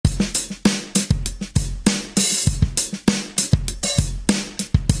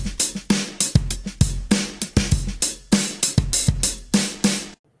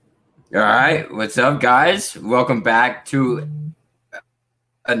All right, what's up, guys? Welcome back to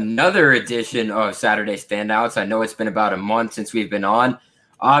another edition of Saturday Standouts. I know it's been about a month since we've been on.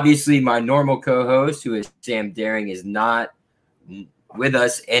 Obviously, my normal co-host, who is Sam Daring, is not with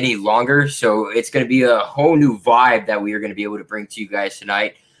us any longer, so it's going to be a whole new vibe that we are going to be able to bring to you guys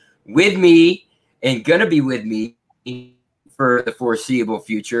tonight. With me and going to be with me for the foreseeable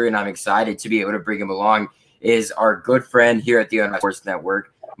future, and I'm excited to be able to bring him along, is our good friend here at the Unrivaled Sports Network,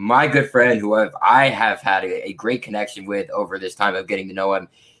 my good friend who I have had a great connection with over this time of getting to know him,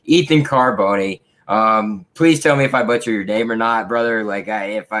 Ethan Carboni. Please tell me if I butcher your name or not, brother. Like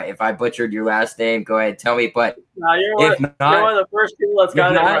if I butchered your last name, go ahead, tell me. But you're one of the first people that's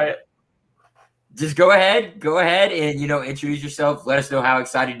got it right. Just go ahead and introduce yourself. Let us know how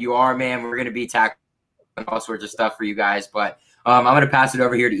excited you are, man. We're gonna be tackling all sorts of stuff for you guys, but I'm gonna pass it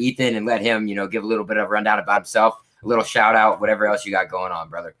over here to Ethan and let him, give a little bit of a rundown about himself, a little shout out, whatever else you got going on,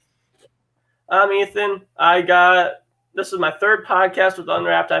 brother. I'm Ethan. This is my third podcast with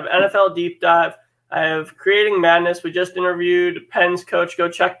Unwrapped. I have NFL Deep Dive. I have Creating Madness. We just interviewed Penn's coach. Go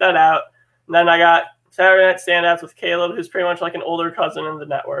check that out. And then I got Saturday Night Standouts with Caleb, who's pretty much like an older cousin in the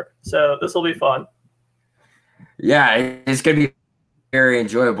network. So this will be fun. Yeah, it's going to be very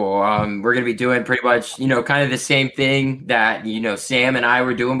enjoyable. We're going to be doing pretty much, kind of the same thing that, Sam and I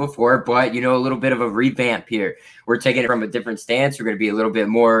were doing before, but, a little bit of a revamp here. We're taking it from a different stance. We're going to be a little bit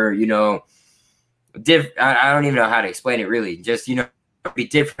more, I don't even know how to explain it really. Just, be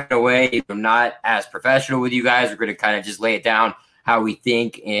different in a way. I'm not as professional with you guys. We're going to kind of just lay it down how we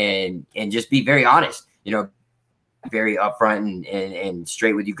think and just be very honest, very upfront and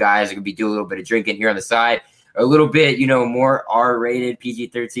straight with you guys. We're going to be doing a little bit of drinking here on the side, a little bit, more R-rated,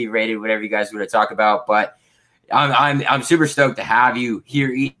 PG-13 rated, whatever you guys want to talk about. But I'm super stoked to have you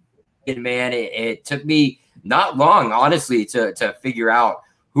here, Ethan, man. It took me not long, honestly, to figure out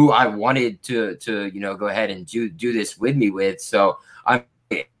who I wanted to go ahead and do this with me with. So I'm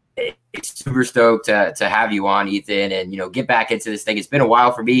super stoked to have you on, Ethan, and, get back into this thing. It's been a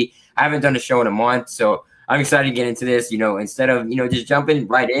while for me. I haven't done a show in a month, so I'm excited to get into this, instead of, just jumping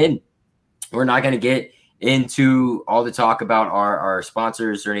right in. We're not going to get into all the talk about our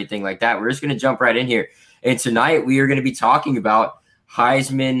sponsors or anything like that. We're just going to jump right in here. And tonight we are going to be talking about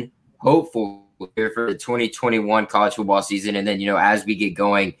Heisman hopeful here for the 2021 college football season. And then, as we get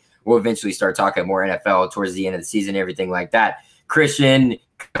going, we'll eventually start talking more NFL towards the end of the season, everything like that. Christian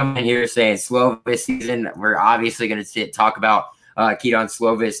coming here saying Slovis season. We're obviously going to talk about Kedon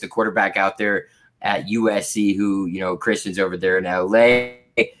Slovis, the quarterback out there at USC, who, Christian's over there in LA.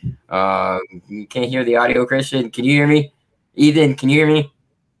 You can't hear the audio, Christian. Can you hear me? Ethan, can you hear me?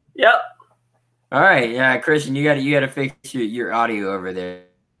 Yep. All right. Yeah, Christian, you gotta fix your audio over there.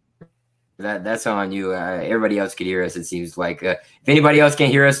 That's on you. Everybody else can hear us, it seems like. If anybody else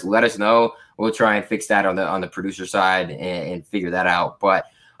can't hear us, let us know. We'll try and fix that on the producer side and figure that out. But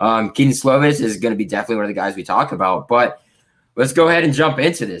Kedon Slovis is going to be definitely one of the guys we talk about. But let's go ahead and jump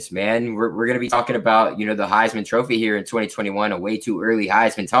into this, man. We're going to be talking about, the Heisman Trophy here in 2021, a way too early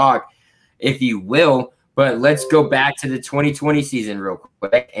Heisman talk, if you will. But let's go back to the 2020 season real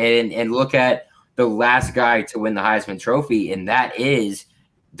quick and look at the last guy to win the Heisman Trophy, and that is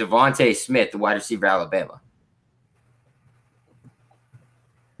DeVonta Smith, the wide receiver, Alabama.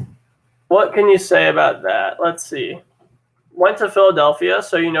 What can you say about that? Let's see. Went to Philadelphia,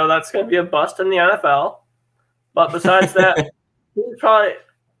 so that's going to be a bust in the NFL. But besides that, you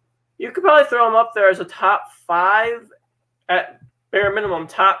could probably throw him up there as a top 5, at bare minimum,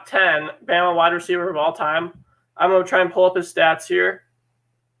 top 10 Bama wide receiver of all time. I'm going to try and pull up his stats here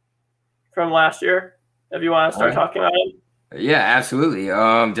from last year, if you want to start talking about him. Yeah, absolutely.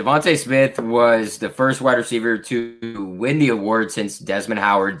 DeVonta Smith was the first wide receiver to win the award since Desmond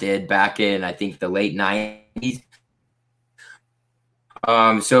Howard did back in, I think, the late 90s.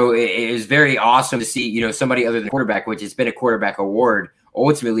 So it is very awesome to see, somebody other than quarterback, which has been a quarterback award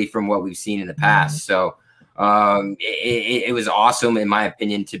ultimately from what we've seen in the past. So it was awesome, in my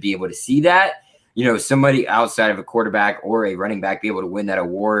opinion, to be able to see that, somebody outside of a quarterback or a running back be able to win that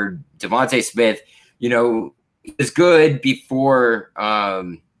award. DeVonta Smith, is good before,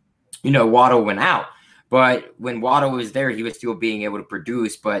 Waddle went out. But when Waddle was there, he was still being able to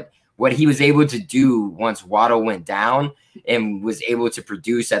produce. But what he was able to do once Waddle went down and was able to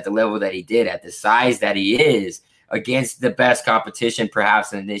produce at the level that he did, at the size that he is, against the best competition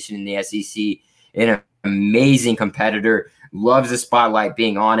perhaps in the nation in the SEC, an amazing competitor, loves the spotlight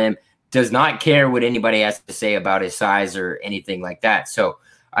being on him, does not care what anybody has to say about his size or anything like that. So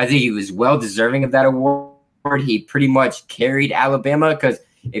I think he was well deserving of that award. He pretty much carried Alabama because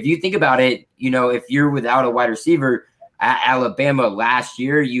if you think about it, if you're without a wide receiver, At Alabama last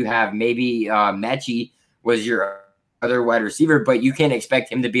year, you have maybe Mechie was your other wide receiver, but you can't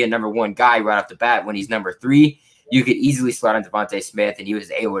expect him to be a number one guy right off the bat when he's number 3. You could easily slot on Devontae Smith, and he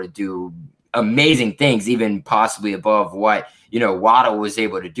was able to do amazing things, even possibly above what, Waddle was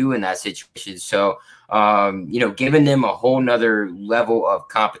able to do in that situation. So, giving them a whole nother level of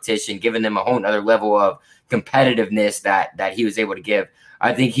competition, giving them a whole nother level of competitiveness that he was able to give.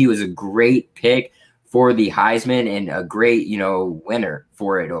 I think he was a great pick for the Heisman and a great, winner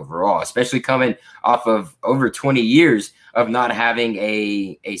for it overall, especially coming off of over 20 years of not having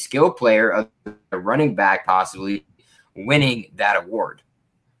a skill player, a running back possibly winning that award.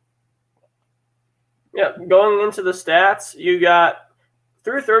 Yeah, going into the stats, you got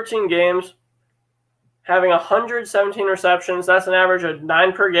through 13 games, having 117 receptions. That's an average of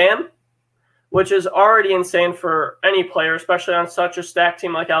 9 per game, which is already insane for any player, especially on such a stacked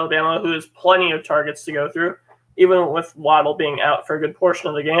team like Alabama, who has plenty of targets to go through, even with Waddle being out for a good portion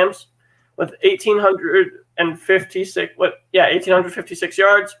of the games. With 1,856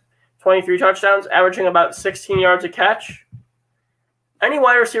 yards, 23 touchdowns, averaging about 16 yards a catch. Any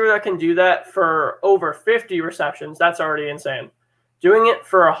wide receiver that can do that for over 50 receptions, that's already insane. Doing it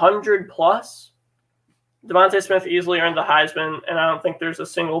for 100 plus, Devontae Smith easily earned the Heisman, and I don't think there's a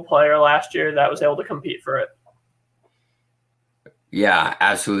single player last year that was able to compete for it. Yeah,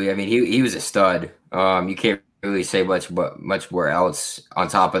 absolutely. I mean, he was a stud. You can't really say much more else on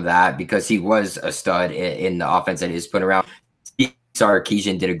top of that because he was a stud in the offense that he was put around.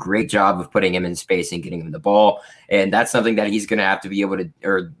 Sarkisian did a great job of putting him in space and getting him the ball. And that's something that he's going to have to be able to,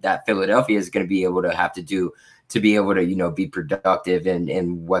 or that Philadelphia is going to be able to have to do to be able to, be productive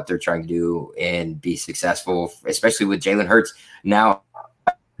in what they're trying to do and be successful, especially with Jalen Hurts now,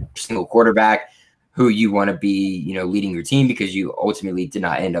 single quarterback who you want to be, leading your team because you ultimately did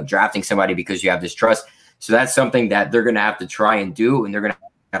not end up drafting somebody because you have this trust. So that's something that they're going to have to try and do, and they're going to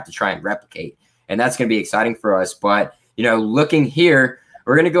have to try and replicate. And that's going to be exciting for us. But, looking here,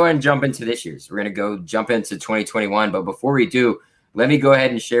 we're going to go ahead and jump into this year's. We're going to go jump into 2021. But before we do, let me go ahead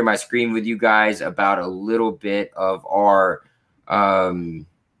and share my screen with you guys about a little bit of our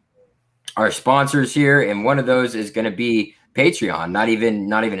sponsors here. And one of those is going to be Patreon. Not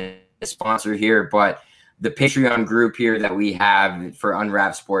even a sponsor here, but the Patreon group here that we have for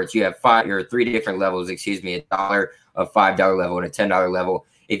Unwrapped Sports. You have 3 different levels, $1, a $5 level, and a $10 level.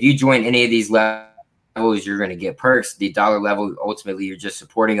 If you join any of these levels, you're going to get perks. The dollar level, ultimately, you're just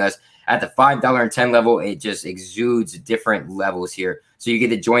supporting us. At the $5 and $10 level, it just exudes different levels here. So you get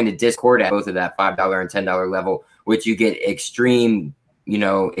to join the Discord at both of that $5 and $10 level, which you get extreme,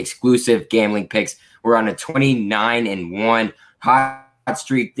 exclusive gambling picks. We're on a 29-1 hot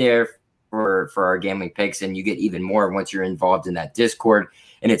streak there for our gambling picks, and you get even more once you're involved in that Discord.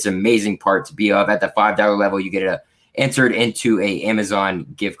 And it's an amazing part to be of. At the $5 level, you get entered into a Amazon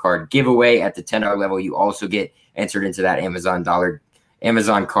gift card giveaway. At the $10 level, you also get entered into that Amazon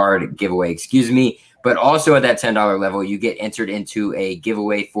card giveaway, But also at that $10 level, you get entered into a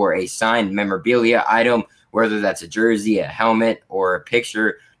giveaway for a signed memorabilia item, whether that's a jersey, a helmet, or a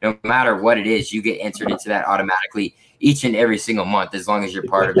picture. No matter what it is, you get entered into that automatically each and every single month, as long as you're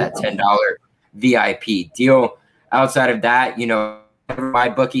part of that $10 VIP deal. Outside of that,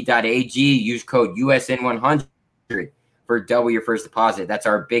 mybookie.ag, use code USN100 for double your first deposit. That's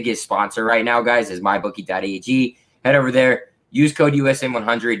our biggest sponsor right now, guys, is mybookie.ag. Head over there, use code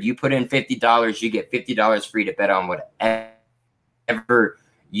USN100. You put in $50, you get $50 free to bet on whatever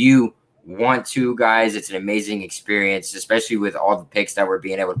you want to, guys. It's an amazing experience, especially with all the picks that we're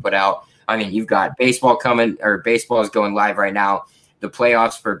being able to put out. I mean, you've got baseball coming, or baseball is going live right now. The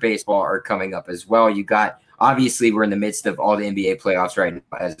playoffs for baseball are coming up as well. Obviously, we're in the midst of all the NBA playoffs right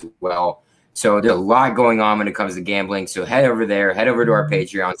now as well. So there's a lot going on when it comes to gambling. So head over there, head over to our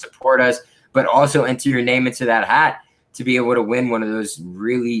Patreon, support us, but also enter your name into that hat to be able to win one of those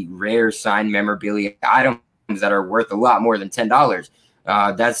really rare signed memorabilia items that are worth a lot more than $10.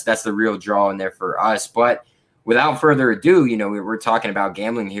 That's the real draw in there for us. But without further ado, we're talking about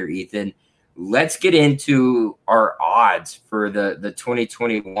gambling here, Ethan. Let's get into our odds for the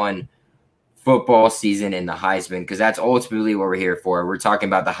 2021 football season and the Heisman, because that's ultimately what we're here for. We're talking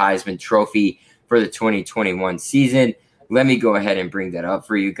about the Heisman Trophy for the 2021 season. Let me go ahead and bring that up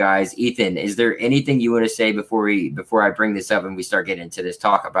for you guys. Ethan, is there anything you want to say before I bring this up and we start getting into this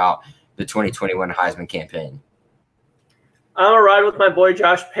talk about the 2021 Heisman campaign? I'm going to ride with my boy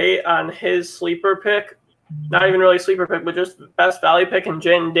Josh Pate on his sleeper pick. Not even really sleeper pick, but just best value pick in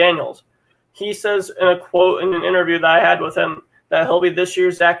Jayden Daniels. He says in a quote in an interview that I had with him that he'll be this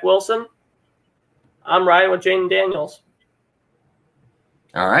year's Zach Wilson. I'm riding with Jayden Daniels.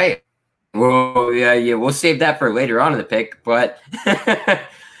 All right. Well, yeah, we'll save that for later on in the pick, but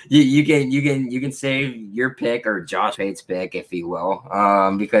you can save your pick or Josh Pate's pick, if you will,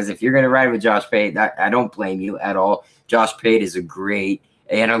 because if you're gonna ride with Josh Pate, I don't blame you at all. Josh Pate is a great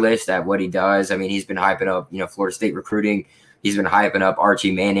analyst at what he does. I mean, he's been hyping up, Florida State recruiting. He's been hyping up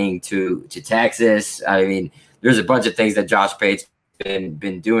Archie Manning to Texas. I mean, there's a bunch of things that Josh Pate's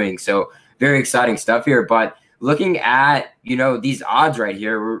been doing. So very exciting stuff here, but looking at, these odds right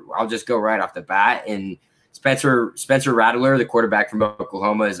here, I'll just go right off the bat. And Spencer Rattler, the quarterback from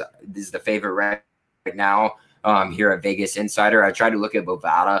Oklahoma, is the favorite right now here at Vegas Insider. I tried to look at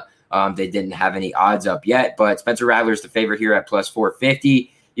Bovada. They didn't have any odds up yet, but Spencer Rattler is the favorite here at plus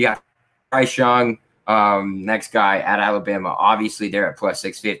 450. You got Bryce Young, next guy at Alabama. Obviously, they're at plus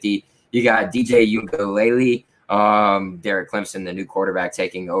 650. You got DJ Uiagalelei, there at Clemson, the new quarterback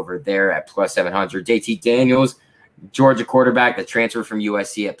taking over there at plus 700. JT Daniels, Georgia quarterback, the transfer from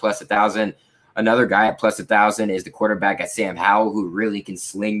USC at plus 1,000. Another guy at plus 1,000 is the quarterback at Sam Howell, who really can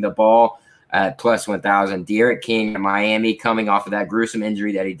sling the ball at plus 1,000. Derek King at Miami, coming off of that gruesome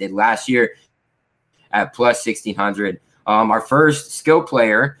injury that he did last year, at plus 1,600. Our first skill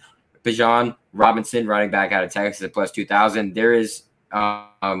player, Bijan Robinson, running back out of Texas, at plus 2,000. There is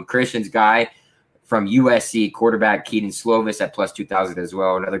Christian's guy from USC, quarterback Keaton Slovis, at plus 2,000 as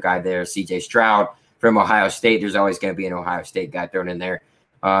well. Another guy there, CJ Stroud from Ohio State. There's always going to be an Ohio State guy thrown in there.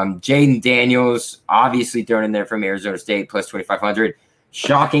 Jaden Daniels, obviously thrown in there from Arizona State, plus 2,500.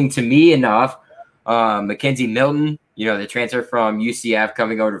 Shocking to me enough, McKenzie Milton, the transfer from UCF,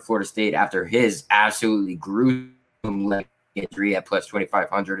 coming over to Florida State after his absolutely gruesome leg injury, at plus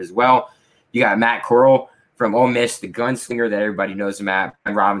 2,500 as well. You got Matt Corral from Ole Miss, the gunslinger that everybody knows him at.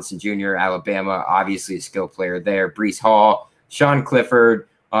 Robinson Jr., Alabama, obviously a skill player there. Breece Hall, Sean Clifford,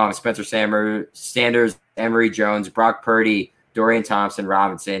 Spencer Sanders, Emory Jones, Brock Purdy, Dorian Thompson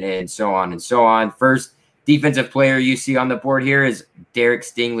Robinson, and so on and so on. First defensive player you see on the board here is Derek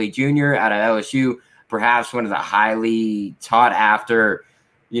Stingley Jr. out of LSU, perhaps one of the highly sought after,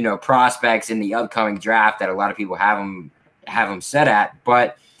 prospects in the upcoming draft that a lot of people have him set at.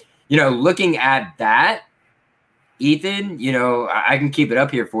 But, looking at that, Ethan, I can keep it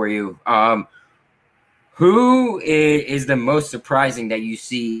up here for you. Who is the most surprising that you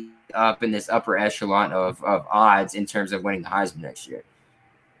see up in this upper echelon of odds in terms of winning the Heisman next year?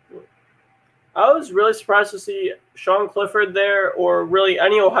 I was really surprised to see Sean Clifford there, or really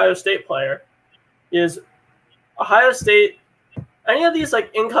any Ohio State player. Is Ohio State, any of these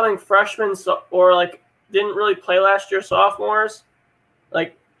like incoming freshmen or didn't really play last year sophomores,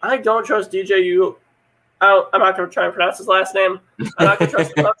 I don't trust DJU. I'm not going to try and pronounce his last name. I'm not going to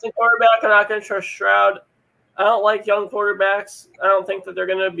trust the Clemson quarterback. I'm not going to trust Stroud. I don't like young quarterbacks. I don't think that they're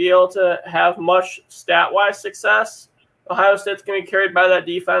going to be able to have much stat-wise success. Ohio State's going to be carried by that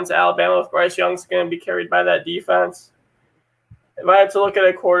defense. Alabama with Bryce Young's going to be carried by that defense. If I had to look at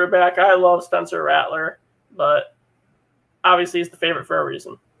a quarterback, I love Spencer Rattler, but obviously he's the favorite for a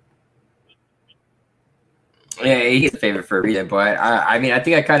reason. Yeah, he's the favorite for a reason, but I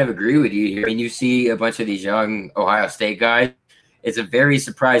think I kind of agree with you here. I mean, you see a bunch of these young Ohio State guys. It's a very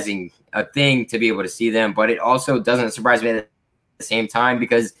surprising thing to be able to see them, but it also doesn't surprise me at the same time,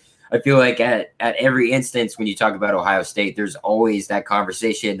 because I feel like at every instance when you talk about Ohio State, there's always that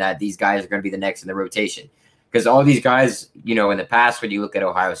conversation that these guys are going to be the next in the rotation. Because all these guys, in the past, when you look at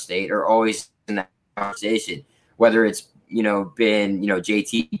Ohio State, are always in that conversation, whether it's, been,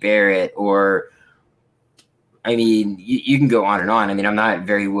 JT Barrett or, you can go on and on. I'm not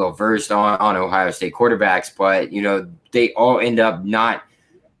very well versed on Ohio State quarterbacks, but, they all end up not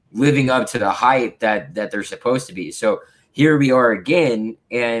living up to the hype that they're supposed to be. So here we are again,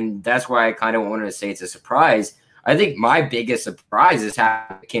 and that's why I kind of wanted to say it's a surprise. I think my biggest surprise is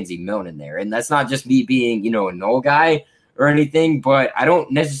having McKenzie Milton in there, and that's not just me being, a Nole guy or anything, but I don't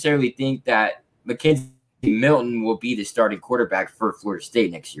necessarily think that McKenzie Milton will be the starting quarterback for Florida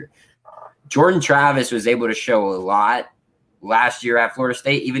State next year. Jordan Travis was able to show a lot last year at Florida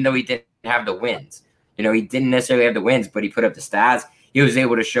State, even though he didn't have the wins. He didn't necessarily have the wins, but he put up the stats. He was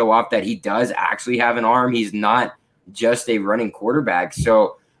able to show off that he does actually have an arm. He's not just a running quarterback.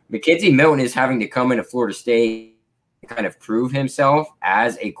 So McKenzie Milton is having to come into Florida State and kind of prove himself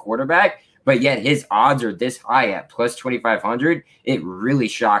as a quarterback, but yet his odds are this high at plus 2,500. It really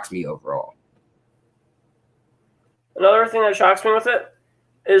shocks me overall. Another thing that shocks me with it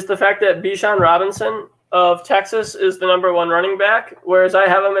is the fact that Bijan Robinson of Texas is the number one running back, whereas I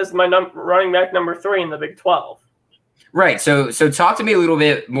have him as my running back number 3 in the Big 12. Right. So talk to me a little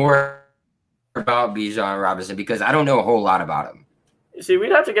bit more about Bijan Robinson, because I don't know a whole lot about him. See,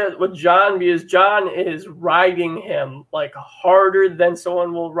 we'd have to get with John because John is riding him like harder than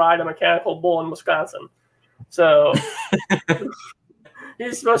someone will ride a mechanical bull in Wisconsin. So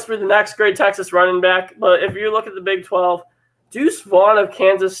he's supposed to be the next great Texas running back. But if you look at the Big 12, Deuce Vaughn of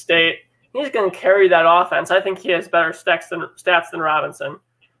Kansas State, he's going to carry that offense. I think he has better stats than Robinson. And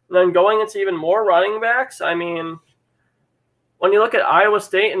then going into even more running backs, I mean, when you look at Iowa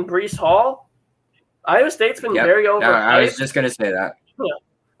State and Breece Hall, Iowa State's been very overhyped. I was just going to say that. Yeah.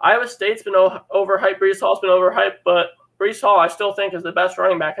 Iowa State's been overhyped. Breece Hall's been overhyped, but Breece Hall I still think is the best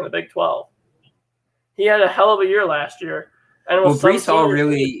running back in the Big 12. He had a hell of a year last year. And Breece Hall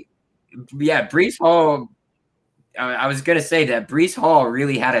Breece Hall, I was going to say that Breece Hall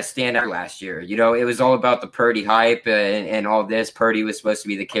really had a standout last year. You know, it was all about the Purdy hype and all this. Purdy was supposed to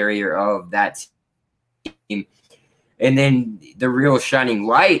be the carrier of that team. And then the real shining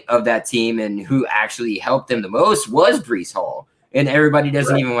light of that team and who actually helped them the most was Breece Hall. And everybody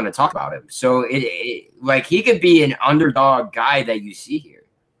doesn't even want to talk about him. So, like, he could be an underdog guy that you see here.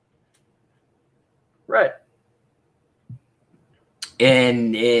 Right.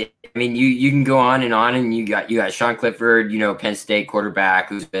 And you can go on, and you got Sean Clifford, you know, Penn State quarterback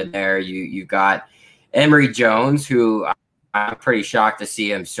who's been there. You got Emory Jones, who I'm pretty shocked to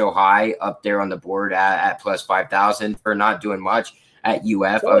see him so high up there on the board at plus 5,000 for not doing much at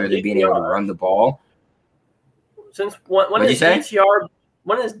UF other than being able to run the ball. Since when is DTR?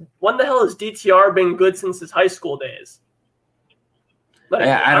 When the hell has DTR been good since his high school days? Like,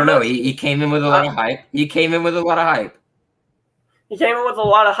 I don't know. He came in with a lot of hype. He came in with a lot of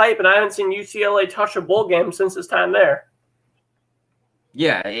hype, and I haven't seen UCLA touch a bowl game since his time there.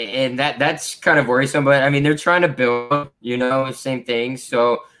 Yeah, and that's kind of worrisome. But I mean, they're trying to build, you know, same thing.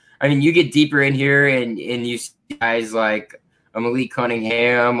 So I mean, you get deeper in here, and you see guys like a Malik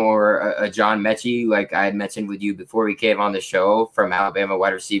Cunningham or a John Mechie, like I had mentioned with you before we came on the show, from Alabama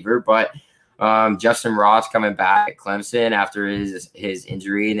wide receiver. But Justin Ross coming back at Clemson after his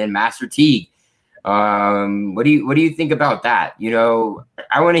injury, and then Master Teague. What do you think about that? You know,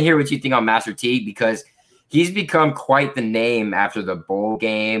 I want to hear what you think on Master Teague, because he's become quite the name after the bowl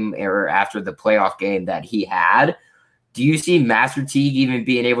game or after the playoff game that he had. Do you see Master Teague even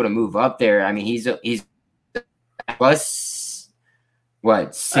being able to move up there? I mean, he's plus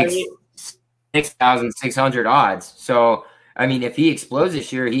 6,600 odds. So, I mean, if he explodes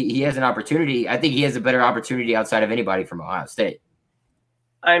this year, he has an opportunity. I think he has a better opportunity outside of anybody from Ohio State.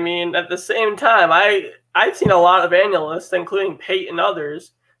 I mean, at the same time, I've seen a lot of analysts, including Pate and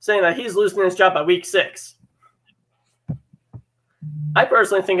others, saying that he's losing his job by week 6. I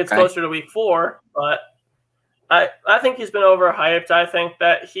personally think it's closer to week 4, but I think he's been overhyped. I think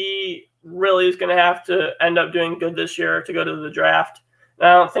that he really is going to have to end up doing good this year to go to the draft. And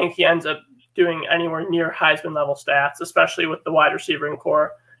I don't think he ends up doing anywhere near Heisman level stats, especially with the wide receiving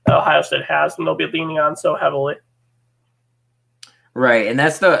core that Ohio State has, and they'll be leaning on so heavily. Right, and I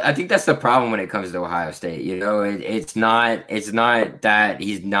think that's the problem when it comes to Ohio State. You know, it's not that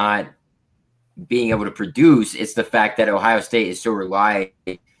he's not being able to produce. It's the fact that Ohio State is so reliant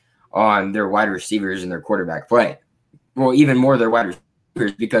on their wide receivers and their quarterback play. Well, even more their wide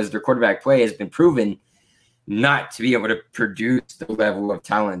receivers, because their quarterback play has been proven not to be able to produce the level of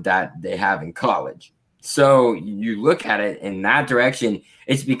talent that they have in college. So you look at it in that direction,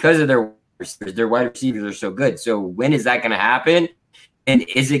 it's because of their wide receivers are so good. So when is that going to happen? And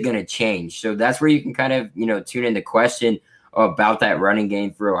is it going to change? So that's where you can kind of, you know, tune in the question about that running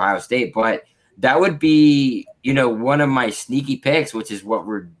game for Ohio State. But that would be, you know, one of my sneaky picks, which is what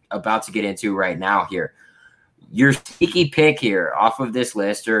we're about to get into right now here. Your sneaky pick here off of this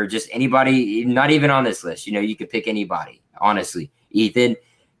list, or just anybody, not even on this list, you know, you could pick anybody, honestly. Ethan,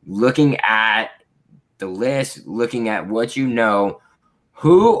 looking at the list, looking at what you know,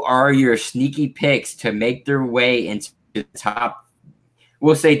 who are your sneaky picks to make their way into the top,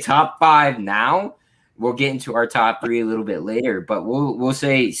 we'll say top 5 now. We'll get into our top 3 a little bit later, but we'll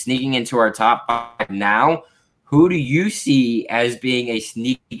say sneaking into our top 5 now. Who do you see as being a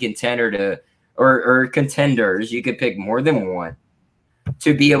sneaky contender to, or contenders? You could pick more than one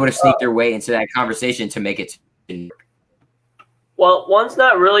to be able to sneak their way into that conversation to make it. Well, one's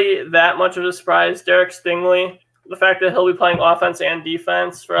not really that much of a surprise. Derek Stingley, the fact that he'll be playing offense and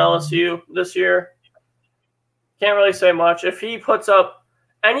defense for LSU this year, can't really say much. If he puts up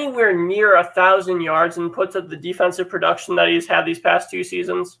anywhere near 1,000 yards and puts up the defensive production that he's had these past 2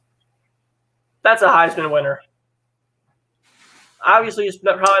 seasons, that's a Heisman winner. Obviously, he's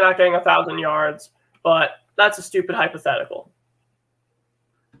probably not getting 1,000 yards, but that's a stupid hypothetical.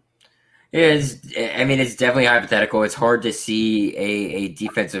 It's definitely hypothetical. It's hard to see a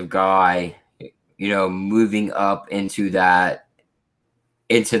defensive guy, you know, moving up into that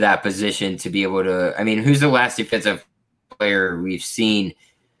into that position to be able to. I mean, who's the last defensive player we've seen,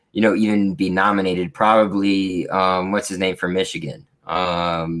 even be nominated? Probably what's his name from Michigan?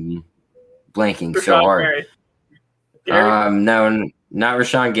 Blanking Rashawn so hard. Gary? No, not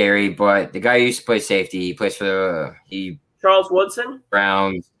Rashawn Gary, but the guy who used to play safety. He plays for Charles Woodson?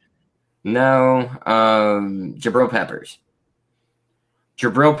 Browns. No, Jabril Peppers.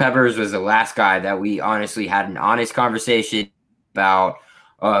 Jabril Peppers was the last guy that we honestly had an honest conversation about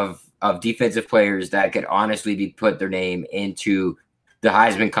of defensive players that could honestly be put their name into the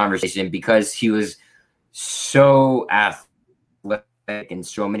Heisman conversation, because he was so athletic in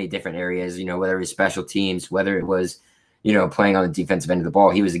so many different areas, whether it was special teams, whether it was, playing on the defensive end of the ball.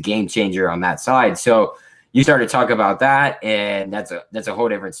 He was a game changer on that side. So you start to talk about that, and that's a whole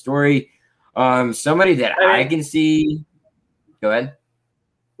different story. Somebody that I can see. Go ahead.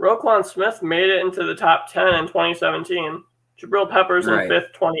 Roquan Smith made it into the top 10 in 2017. Jabril Peppers in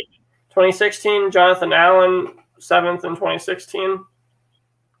 5th, 2016. Jonathan Allen, 7th in 2016.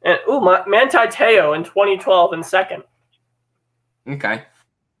 And Manti Te'o in 2012 in 2nd. Okay.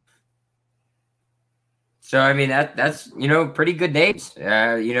 So, I mean, that's pretty good names.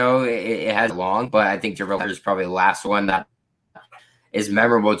 It has long, but I think Jabril Peppers is probably the last one that is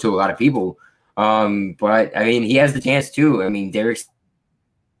memorable to a lot of people. But, I mean, he has the chance, too. I mean, Derek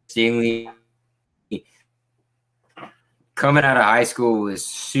Stingley coming out of high school was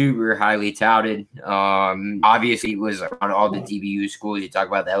super highly touted. Obviously, was on all the DBU schools. You talk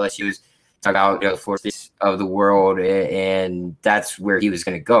about the LSU's, talk about the Florida States of the world, and that's where he was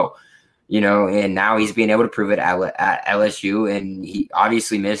going to go. And now he's being able to prove it at LSU, and he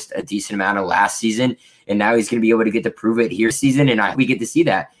obviously missed a decent amount of last season, and now he's going to be able to get to prove it here this season, and we get to see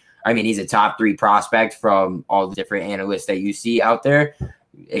that. I mean, he's a top 3 prospect from all the different analysts that you see out there.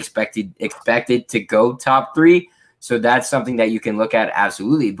 Expected to go top 3. So that's something that you can look at,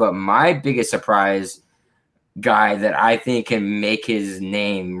 absolutely. But my biggest surprise guy that I think can make his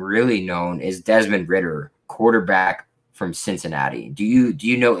name really known is Desmond Ridder, quarterback from Cincinnati. Do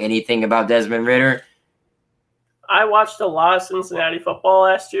you know anything about Desmond Ridder? I watched a lot of Cincinnati football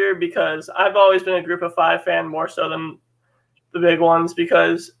last year because I've always been a Group of 5 fan more so than the big ones,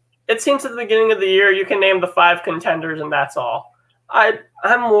 because it seems at the beginning of the year you can name the 5 contenders and that's all.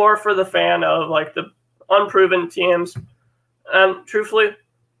 I'm more for the fan of like the unproven teams. Truthfully,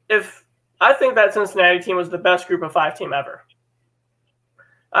 I think that Cincinnati team was the best Group of 5 team ever.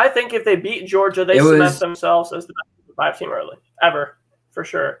 I think if they beat Georgia, they cement themselves as the best Group of 5 team ever, for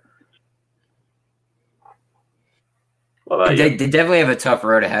sure. What about you? They definitely have a tough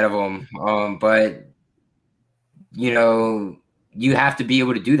road ahead of them, but you have to be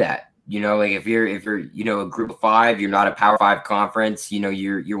able to do that. Like if you're a Group of 5, you're not a Power 5 conference.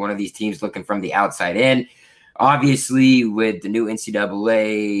 You're one of these teams looking from the outside in. Obviously, with the new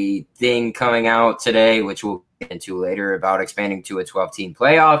NCAA thing coming out today, which we'll get into later about expanding to a 12-team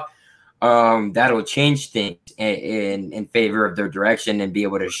playoff, that'll change things in favor of their direction and be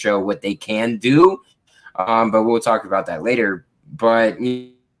able to show what they can do. But we'll talk about that later. But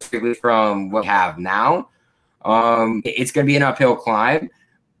from what we have now, it's going to be an uphill climb.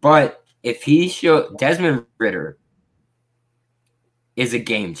 But if Desmond Ridder is a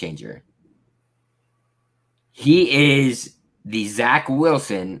game changer. He is the Zach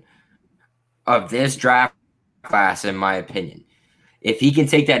Wilson of this draft class, in my opinion. If he can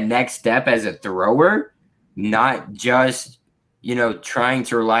take that next step as a thrower, not just trying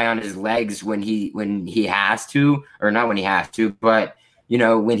to rely on his legs when he has to, or not when he has to, but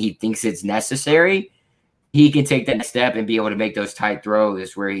when he thinks it's necessary, he can take that next step and be able to make those tight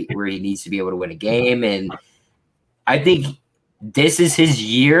throws where he needs to be able to win a game. And I think this is his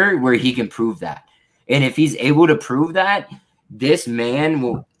year where he can prove that. And if he's able to prove that, this man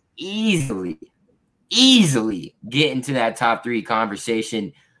will easily get into that top 3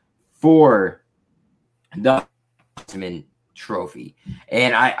 conversation for the Heisman Trophy.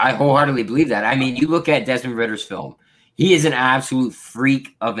 And I wholeheartedly believe that. I mean, you look at Desmond Ridder's film. He is an absolute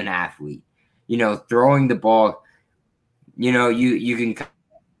freak of an athlete. Throwing the ball, you can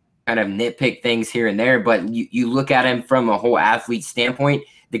kind of nitpick things here and there, but you look at him from a whole athlete standpoint,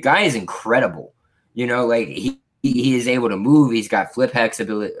 the guy is incredible. Like he is able to move. He's got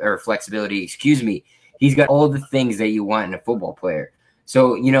flexibility. He's got all the things that you want in a football player.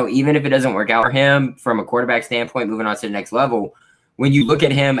 So, even if it doesn't work out for him from a quarterback standpoint, moving on to the next level, when you look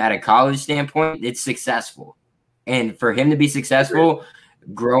at him at a college standpoint, it's successful. And for him to be successful,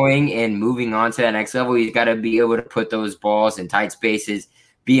 growing and moving on to that next level, he's got to be able to put those balls in tight spaces,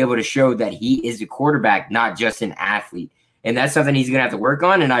 be able to show that he is a quarterback, not just an athlete. And that's something he's going to have to work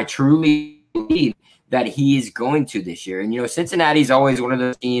on. And I truly believe that he is going to this year. And, Cincinnati's always one of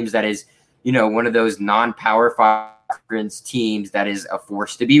those teams that is, one of those non-power conference teams that is a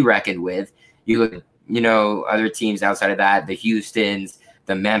force to be reckoned with. You look at, other teams outside of that, the Houstons,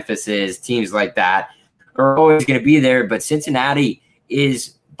 the Memphises, teams like that are always going to be there. But Cincinnati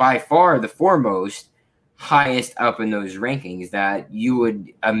is by far the foremost highest up in those rankings that you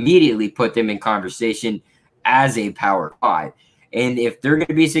would immediately put them in conversation as a Power 5. And if they're going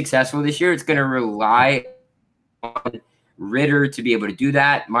to be successful this year, it's going to rely on Ritter to be able to do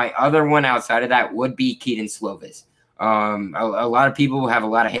that. My other one outside of that would be Kedon Slovis. A lot of people have a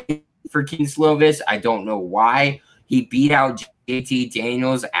lot of hate for Kedon Slovis. I don't know why. He beat out JT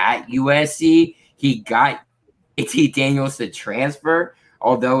Daniels at USC. He got JT Daniels to transfer,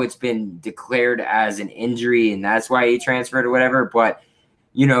 although it's been declared as an injury, and that's why he transferred or whatever. But,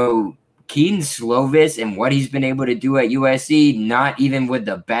 Kedon Slovis and what he's been able to do at USC, not even with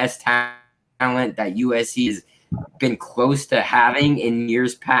the best talent that USC has been close to having in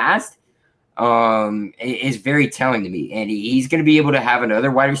years past, is very telling to me. And he's going to be able to have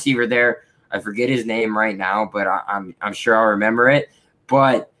another wide receiver there. I forget his name right now, but I'm sure I'll remember it.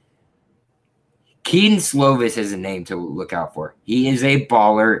 But Kedon Slovis is a name to look out for. He is a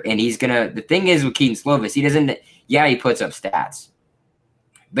baller, and the thing is with Kedon Slovis, he puts up stats,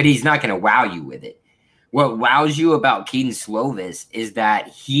 but he's not going to wow you with it. What wows you about Kedon Slovis is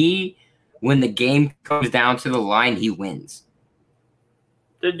that when the game comes down to the line, he wins.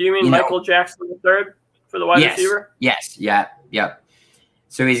 Did you mean Michael Jackson III for the wide receiver? Yes. Yeah.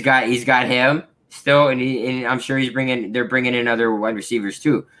 So he's got him still, and I'm sure they're bringing in other wide receivers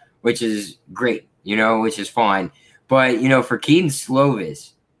too, which is great, which is fine. But, for Kedon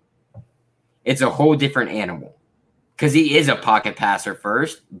Slovis, it's a whole different animal because he is a pocket passer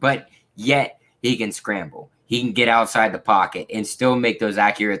first, but yet he can scramble. He can get outside the pocket and still make those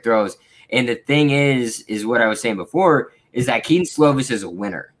accurate throws. And the thing is what I was saying before, is that Kedon Slovis is a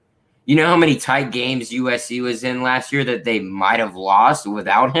winner. You know how many tight games USC was in last year that they might have lost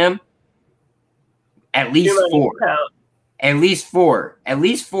without him? At least 4. At least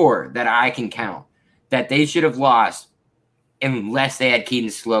four that I can count that they should have lost unless they had Kedon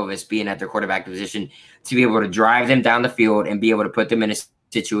Slovis being at their quarterback position to be able to drive them down the field and be able to put them in a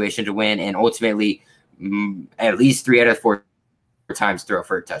situation to win and ultimately at least 3 out of 4 times throw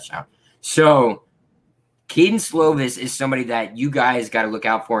for a touchdown. So Kedon Slovis is somebody that you guys got to look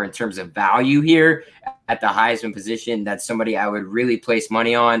out for in terms of value here at the Heisman position. That's somebody I would really place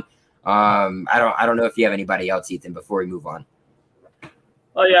money on. I don't know if you have anybody else, Ethan, before we move on.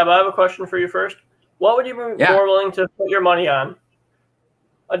 Oh, yeah, but I have a question for you first. What would you be more willing to put your money on?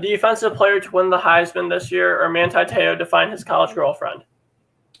 A defensive player to win the Heisman this year or Manti Te'o to find his college girlfriend?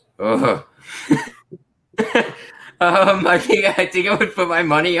 Oh. I think I would put my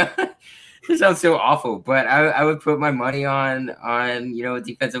money on. This sounds so awful, but I would put my money on a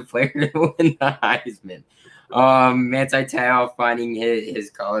defensive player to win the Heisman. Manti Te'o finding his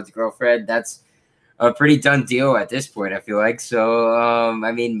college girlfriend, that's a pretty done deal at this point, I feel like. So,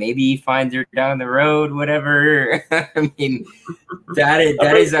 maybe he finds her down the road, whatever.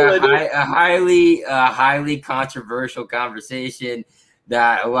 That is a highly controversial conversation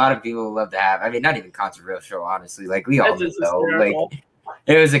that a lot of people love to have. Not even controversial, honestly. Like, we all know, like,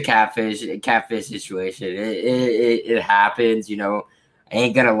 it was a catfish situation. It happens, I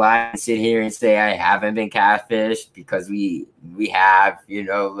ain't gonna lie and sit here and say I haven't been catfished because we have,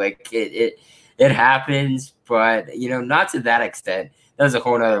 like it happens, but not to that extent. That's a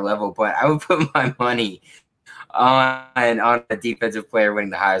whole nother level. But I would put my money on a defensive player winning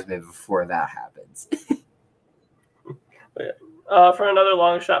the Heisman before that happens. For another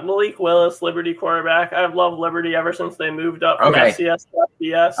long shot, Malik Willis, Liberty quarterback. I've loved Liberty ever since they moved up from FCS to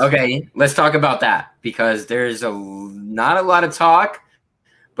FBS. Okay, let's talk about that because there's not a lot of talk,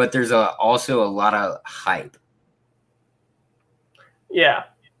 but there's also a lot of hype. Yeah,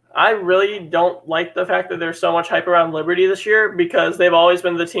 I really don't like the fact that there's so much hype around Liberty this year because they've always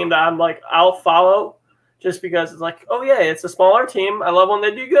been the team that I'm like, I'll follow just because it's like, oh yeah, it's a smaller team. I love when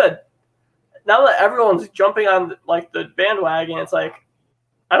they do good. Now that everyone's jumping on like the bandwagon, it's like,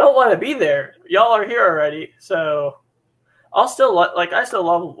 I don't want to be there. Y'all are here already. So I still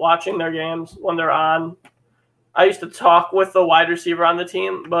love watching their games when they're on. I used to talk with the wide receiver on the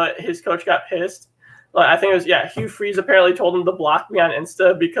team, but his coach got pissed. Like, I think it was, Hugh Freeze apparently told him to block me on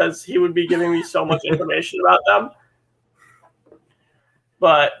Insta because he would be giving me so much information about them.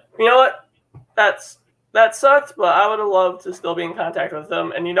 But you know what? That sucked, but I would have loved to still be in contact with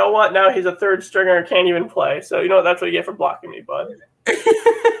him. And you know what? Now he's a third stringer, can't even play. So you know what? That's what you get for blocking me, bud.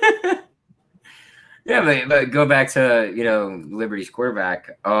 Yeah, but go back to Liberty's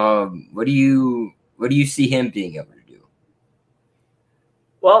quarterback. What do you what do you see him being able to do?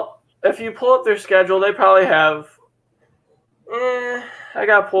 Well, if you pull up their schedule, they probably have. I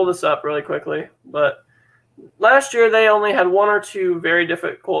gotta pull this up really quickly, but last year they only had 1 or 2 very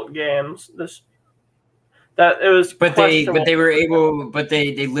difficult games. That it was, but they were able, but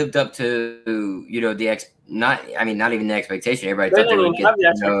they lived up to not even the expectation. Everybody thought they would get the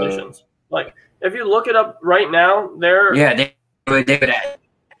expectations. Like if you look it up right now, they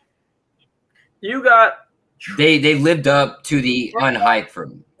lived up to the unhype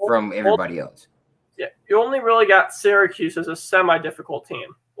from everybody else. Yeah, you only really got Syracuse as a semi-difficult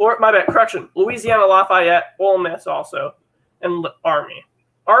team. Or, my bad, correction, Louisiana Lafayette, Ole Miss also, and Army.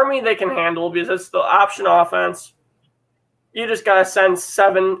 Army they can handle because it's the option offense. You just got to send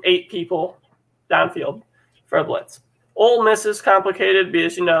 7, 8 people downfield for a blitz. Ole Miss is complicated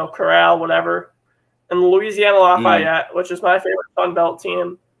because, Corral, whatever. And Louisiana Lafayette, which is my favorite Sun Belt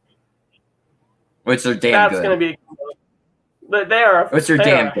team. Which are damn good. That's going to be – but they are – Which are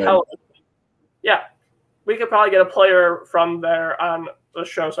damn good. Yeah. We could probably get a player from there on the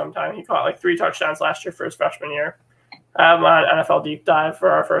show sometime. He caught 3 touchdowns last year for his freshman year. I have him on NFL Deep Dive for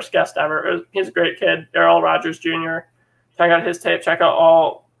our first guest ever. He's a great kid, Darrell Rogers Jr. Check out his tape. Check out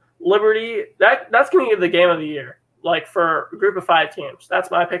all Liberty. That's going to be the game of the year, for a group of 5 teams. That's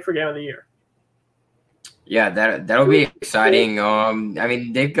my pick for game of the year. Yeah, that'll be exciting.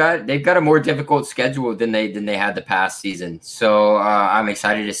 They've got a more difficult schedule than they had the past season. So I'm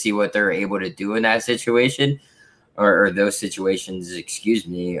excited to see what they're able to do in that situation, or those situations. Excuse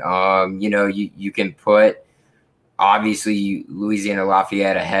me. You can put obviously Louisiana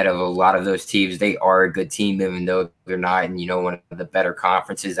Lafayette ahead of a lot of those teams. They are a good team, even though they're not in one of the better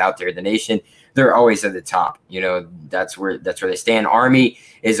conferences out there in the nation. They're always at the top. That's where they stand. Army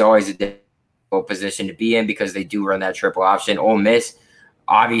is always a difficult position to be in because they do run that triple option. Ole Miss,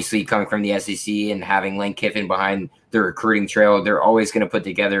 obviously coming from the SEC and having Lane Kiffin behind the recruiting trail, they're always going to put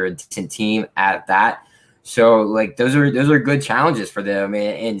together a decent team at that. So those are good challenges for them,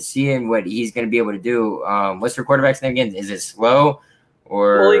 and seeing what he's going to be able to do. What's their quarterback's name again? Is it Slow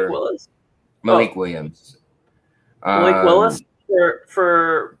or Malik Willis? Malik Williams. Malik Willis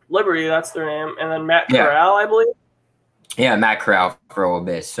for Liberty, that's their name, and then Matt Corral, I believe. Yeah, Matt Corral for Ole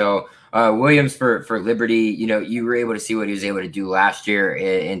Miss. So Williams for Liberty, you were able to see what he was able to do last year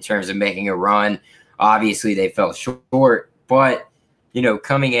in terms of making a run. Obviously, they fell short, but,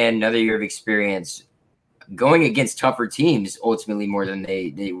 coming in, another year of experience, going against tougher teams ultimately more than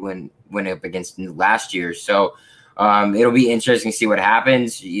they went up against last year. So it'll be interesting to see what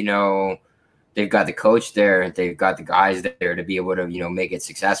happens. They've got the coach there. They've got the guys there to be able to, make it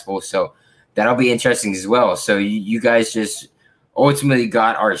successful. So that'll be interesting as well. So you guys just ultimately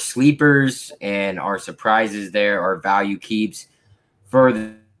got our sleepers and our surprises there, our value keeps for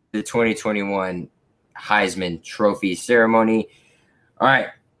the 2021 Heisman Trophy ceremony. All right,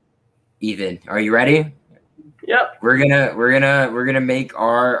 Ethan, are you ready? Yep. We're gonna make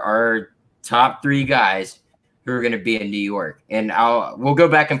our top 3 guys who are gonna be in New York, and we'll go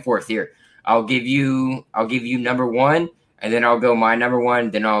back and forth here. I'll give you number 1, and then I'll go my number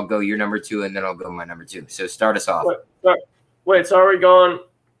 1, then I'll go your number 2, and then I'll go my number 2. So start us off. Wait, so are we going?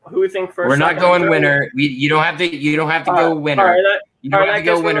 Who we think first? We're not going winner. You don't have to go winner. Right, you don't have to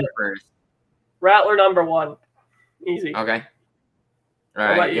go winner first. Rattler number 1, easy. Okay. All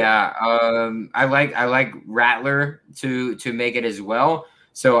right. Yeah. I like Rattler to make it as well.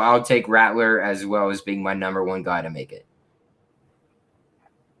 So I'll take Rattler as well as being my number 1 guy to make it.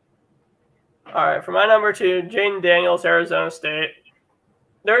 All right. For my number 2, Jayden Daniels, Arizona State.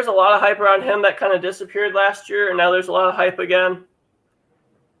 There's a lot of hype around him that kind of disappeared last year, and now there's a lot of hype again.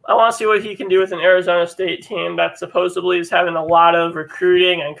 I want to see what he can do with an Arizona State team that supposedly is having a lot of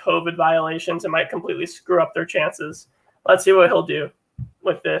recruiting and COVID violations and might completely screw up their chances. Let's see what he'll do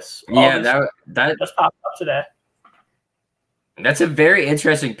with this. Yeah, that just popped up today. That's a very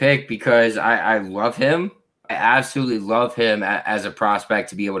interesting pick because I love him. I absolutely love him as a prospect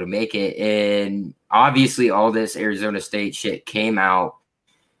to be able to make it. And obviously all this Arizona State shit came out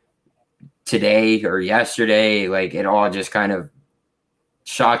today or yesterday. It all just kind of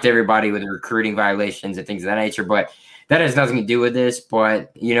shocked everybody with the recruiting violations and things of that nature. But that has nothing to do with this.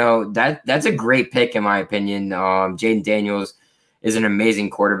 But, that's a great pick in my opinion. Jayden Daniels is an amazing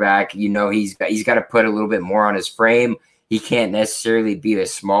quarterback. He's got to put a little bit more on his frame. He can't necessarily be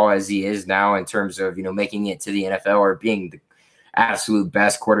as small as he is now in terms of, making it to the NFL or being the absolute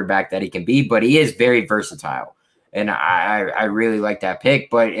best quarterback that he can be, but he is very versatile. And I really like that pick.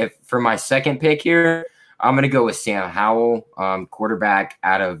 But for my second pick here, I'm going to go with Sam Howell, quarterback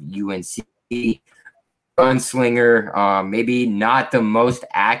out of UNC, gunslinger, maybe not the most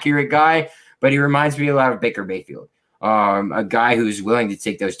accurate guy, but he reminds me a lot of Baker Mayfield. A guy who's willing to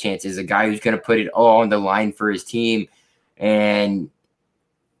take those chances, a guy who's going to put it all on the line for his team. And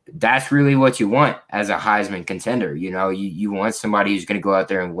that's really what you want as a Heisman contender. You want somebody who's going to go out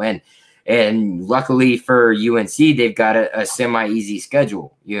there and win. And luckily for UNC, they've got a semi-easy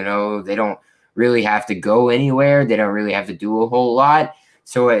schedule. They don't really have to go anywhere. They don't really have to do a whole lot.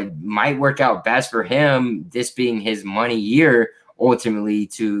 So it might work out best for him, this being his money year, ultimately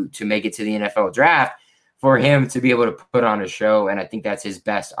to make it to the NFL draft, for him to be able to put on a show. And I think that's his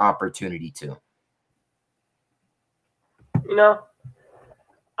best opportunity too.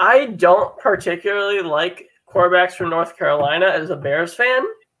 I don't particularly like quarterbacks from North Carolina as a Bears fan.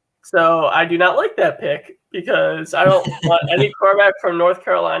 So I do not like that pick because I don't want any quarterback from North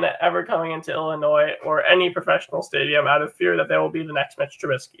Carolina ever coming into Illinois or any professional stadium out of fear that they will be the next Mitch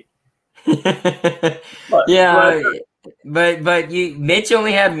Trubisky. But Mitch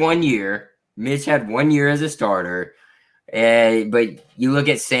only had 1 year. Mitch had 1 year as a starter. But you look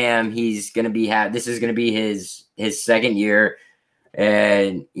at Sam, he's going to be this is going to be his second year,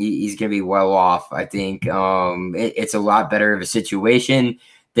 and he's going to be well off. I think it's a lot better of a situation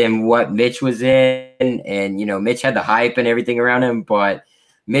than what Mitch was in. And, Mitch had the hype and everything around him, but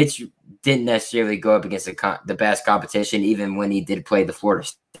Mitch didn't necessarily go up against the best competition, even when he did play the Florida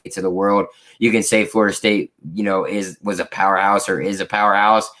States of the world. You can say Florida State, was a powerhouse or is a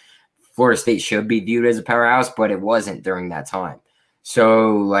powerhouse. Florida State should be viewed as a powerhouse, but it wasn't during that time.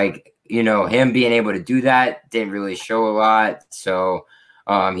 So, him being able to do that didn't really show a lot. So,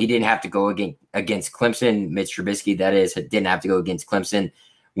 he didn't have to go against Clemson. Mitch Trubisky, that is, didn't have to go against Clemson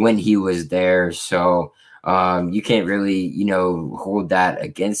when he was there. So, you can't really, hold that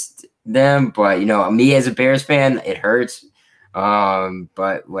against them. But, me as a Bears fan, it hurts.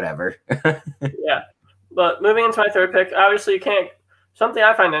 But whatever. Yeah. But moving into my third pick, obviously you can't. Something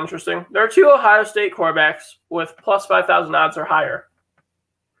I find interesting, there are 2 Ohio State quarterbacks with plus 5,000 odds or higher.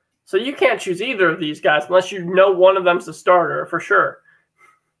 So you can't choose either of these guys unless you know one of them's the starter for sure.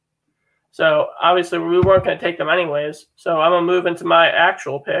 So obviously we weren't going to take them anyways. So I'm going to move into my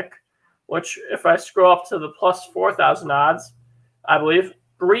actual pick, which if I scroll up to the plus 4,000 odds, I believe,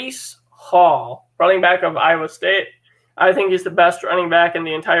 Breece Hall, running back of Iowa State. I think he's the best running back in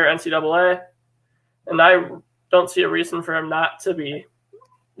the entire NCAA. And I don't see a reason for him not to be.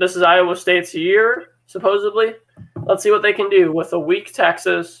 This is Iowa State's year, supposedly. Let's see what they can do with a weak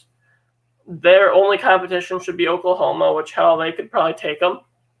Texas. Their only competition should be Oklahoma, which, hell, they could probably take them,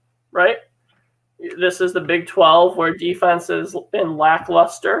 right? This is the Big 12 where defense has been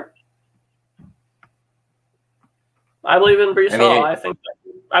lackluster. I believe in Breece Hall. I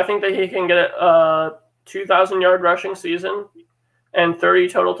think that he can get a 2,000-yard rushing season and 30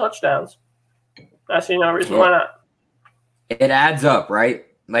 total touchdowns. I see no reason why not. It adds up, right?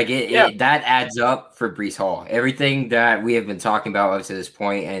 That adds up for Breece Hall. Everything that we have been talking about up to this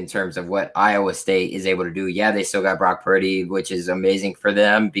point in terms of what Iowa State is able to do. Yeah, they still got Brock Purdy, which is amazing for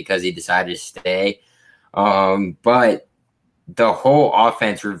them because he decided to stay. But the whole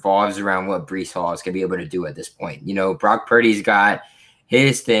offense revolves around what Breece Hall is going to be able to do at this point. Brock Purdy's got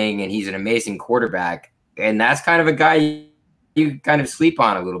his thing, and he's an amazing quarterback. And that's kind of a guy you kind of sleep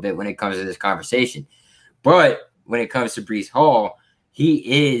on a little bit when it comes to this conversation. But when it comes to Breece Hall,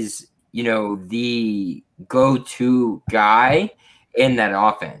 he is, the go-to guy in that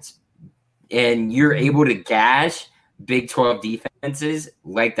offense. And you're able to gash Big 12 defenses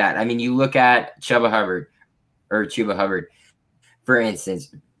like that. I mean, you look at Chuba Hubbard, for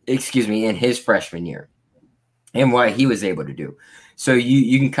instance, in his freshman year and what he was able to do. So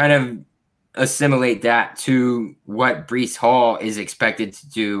you can kind of assimilate that to what Breece Hall is expected to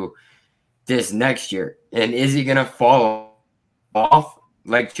do this next year. And is he going to fall off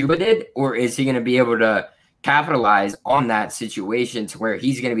like Chuba did, or is he going to be able to capitalize on that situation to where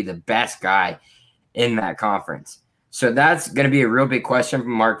he's going to be the best guy in that conference? So that's going to be a real big question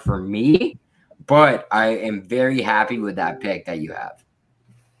mark for me, but I am very happy with that pick that you have.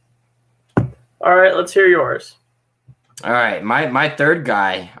 All right, let's hear yours. All right, my third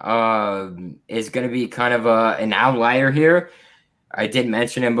guy is going to be kind of an outlier here. I did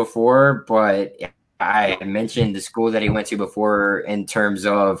mention him before, but I mentioned the school that he went to before in terms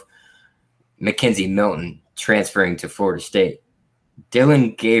of Mackenzie Milton transferring to Florida State.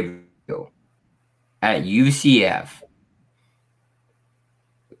 Dillon Gabriel at UCF.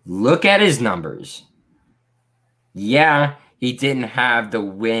 Look at his numbers. Yeah, he didn't have the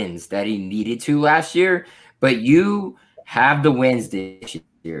wins that he needed to last year, but you have the wins this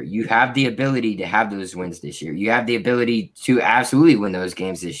year. You have the ability to have those wins this year. You have the ability to absolutely win those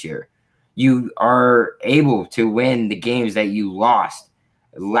games this year. You are able to win the games that you lost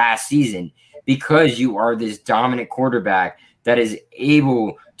last season because you are this dominant quarterback that is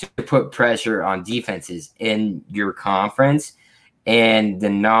able to put pressure on defenses in your conference and the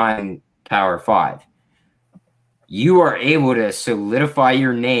non-Power 5. You are able to solidify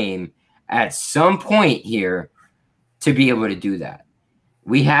your name at some point here to be able to do that.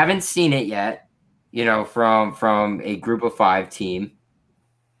 We haven't seen it yet, from a group of 5 team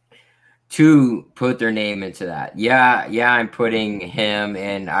to put their name into that. Yeah, I'm putting him,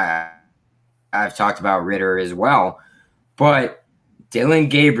 and I've talked about Ritter as well, but Dillon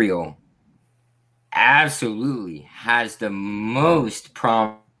Gabriel absolutely has the most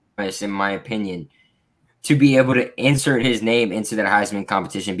promise, in my opinion, to be able to insert his name into that Heisman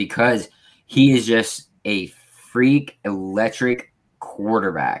competition because he is just a freak electric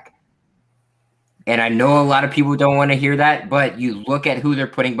quarterback. And I know a lot of people don't want to hear that, but you look at who they're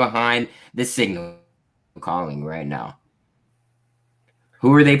putting behind the signal calling right now.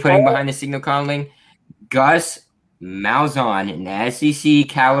 Who are they putting behind the signal calling? Gus Malzahn, an SEC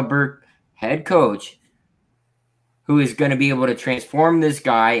caliber head coach who is going to be able to transform this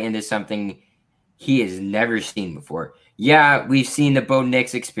guy into something he has never seen before. Yeah, we've seen the Bo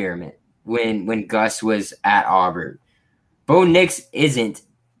Nix experiment when Gus was at Auburn. Bo Nix isn't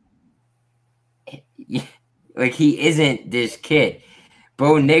this kid.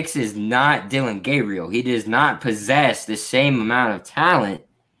 Bo Nix is not Dillon Gabriel. He does not possess the same amount of talent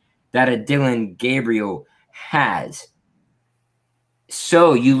that a Dillon Gabriel has.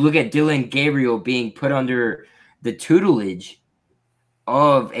 So you look at Dillon Gabriel being put under the tutelage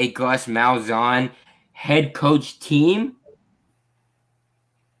of a Gus Malzahn head coach team,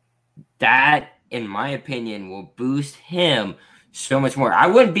 that, in my opinion, will boost him so much more. I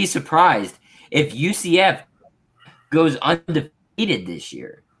wouldn't be surprised if UCF goes undefeated this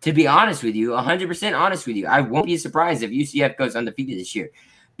year. To be honest with you, 100% honest with you, I won't be surprised if UCF goes undefeated this year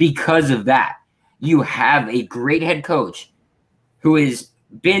because of that. You have a great head coach who has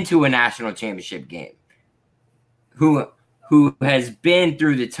been to a national championship game, who has been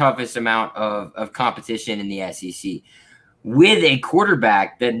through the toughest amount of competition in the SEC, with a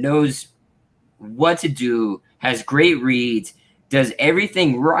quarterback that knows what to do, has great reads, does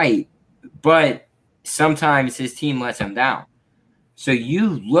everything right, but sometimes his team lets him down. So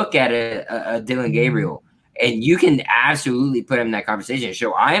you look at a Dillon Gabriel, and you can absolutely put him in that conversation.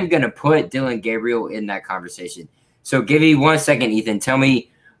 So I am going to put Dillon Gabriel in that conversation. So give me 1 second, Ethan. Tell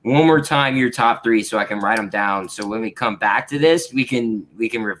me one more time your top 3 so I can write them down. So when we come back to this, we can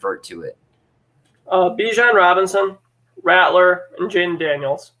revert to it. Bijan Robinson, Rattler, and Jaden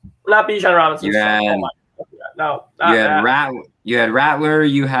Daniels. Not Bijan Robinson. You had Rattler.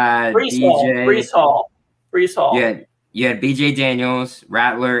 You had Breece Hall. You had BJ Daniels,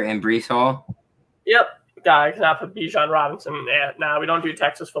 Rattler, and Breece Hall. Yep. Guy cannot put Bijan Robinson. Nah, we don't do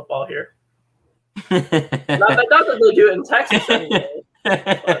Texas football here. not that they do it in Texas anymore.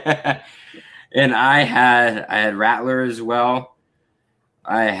 And I had Rattler as well.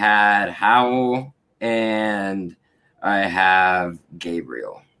 I had Howell, and I have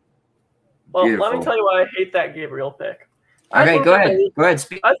Gabriel. Well, let me tell you why I hate that Gabriel pick. Okay, go ahead.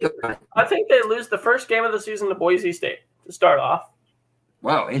 Speak. I think they lose the first game of the season to Boise State to start off.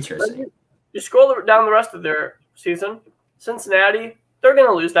 Wow, interesting. You scroll down the rest of their season. Cincinnati, they're going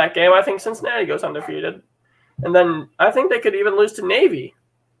to lose that game. I think Cincinnati goes undefeated. And then I think they could even lose to Navy.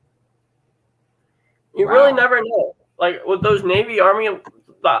 You really never know. Like with those Navy Army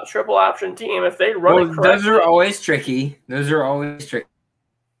triple option team, if they run it correctly. Those are always tricky.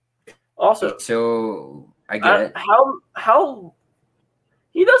 Also, so I get it. How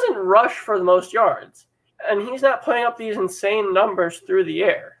he doesn't rush for the most yards, and he's not putting up these insane numbers through the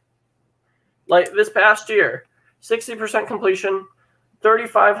air. Like this past year, 60% completion,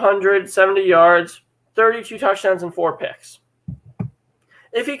 3,570 yards, 32 touchdowns, and 4 picks.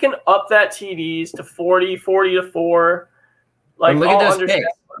 If he can up that TDs to 40 to 4, like look at those picks.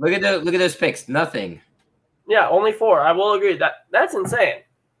 Look at those picks. Nothing. Yeah, only 4. I will agree that's insane.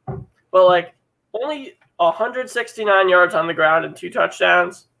 But like only 169 yards on the ground and 2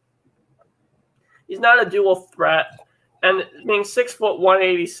 touchdowns. He's not a dual threat, and being 6',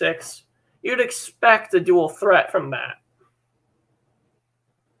 186, you'd expect a dual threat from that.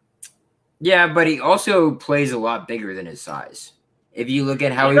 Yeah, but he also plays a lot bigger than his size. If you look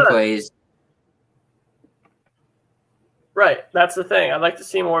at how he plays. Right. That's the thing. I'd like to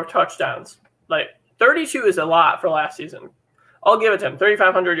see more touchdowns. Like 32 is a lot for last season. I'll give it to him.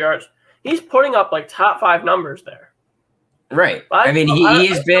 3,500 yards. He's putting up like top 5 numbers there. Right. I mean, he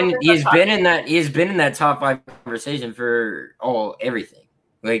has been in that top 5 conversation for everything.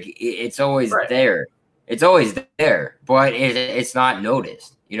 Like it's always there. It's always there, but it's not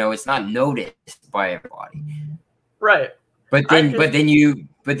noticed. You know, it's not noticed by everybody. Right. But then you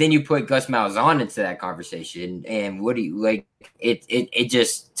put Gus Malzahn into that conversation, and what do you like? It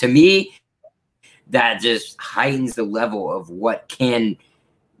just, to me, that just heightens the level of what can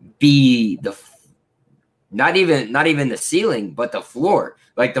be not even the ceiling, but the floor.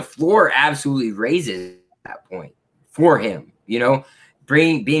 Like the floor absolutely raises at that point for him. You know,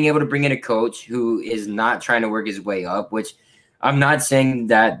 being able to bring in a coach who is not trying to work his way up, which I'm not saying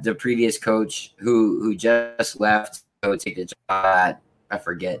that the previous coach who just left go take the job at, I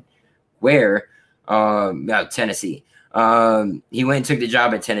forget where, Tennessee. He went and took the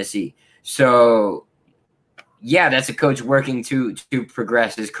job at Tennessee. So yeah, that's a coach working to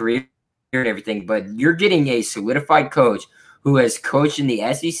progress his career and everything, but you're getting a solidified coach who has coached in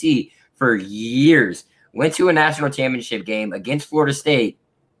the SEC for years, went to a national championship game against Florida State,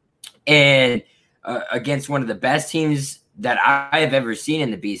 and against one of the best teams that I have ever seen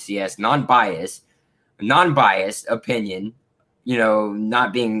in the BCS, non-biased opinion, you know,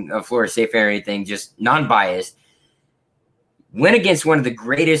 not being a Florida State fan or anything, just non-biased, went against one of the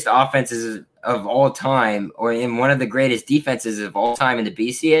greatest offenses of all time, or in one of the greatest defenses of all time in the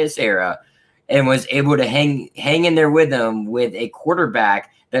BCS era, and was able to hang in there with them with a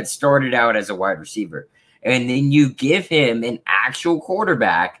quarterback that started out as a wide receiver. And then you give him an actual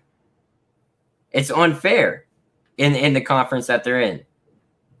quarterback. It's unfair in the conference that they're in.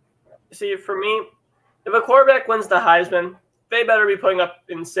 See, for me, if a quarterback wins the Heisman, they better be putting up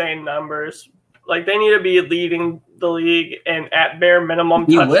insane numbers. Like, they need to be leading the league and at bare minimum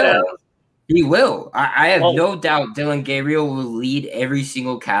touchdowns. He will. I have no doubt Dillon Gabriel will lead every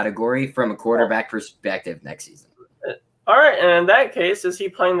single category from a quarterback perspective next season. All right, and in that case, is he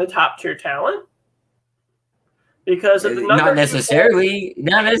playing the top tier talent? Because of the not necessarily,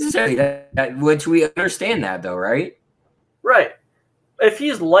 which we understand that though, right? Right. If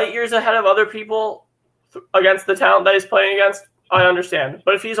he's light years ahead of other people against the talent that he's playing against, I understand.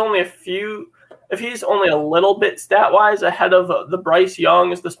 But if he's only a little bit stat-wise ahead of the Bryce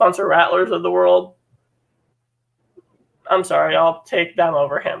Youngs, the Spencer Rattlers of the world, I'm sorry, I'll take them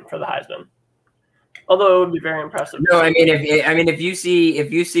over him for the Heisman. Although it would be very impressive. No, if you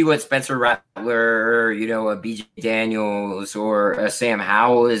see what Spencer Rattler, or, you know, a BJ Daniels or a Sam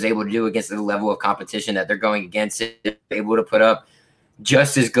Howell is able to do against the level of competition that they're going against, able to put up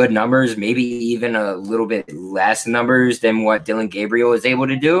just as good numbers, maybe even a little bit less numbers than what Dillon Gabriel is able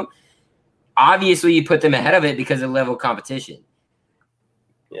to do. Obviously, you put them ahead of it because of the level of competition.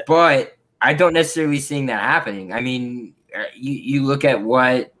 Yeah. But I don't necessarily see that happening. I mean, you look at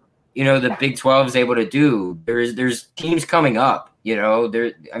what, you know, the Big 12 is able to do. There's teams coming up. You know,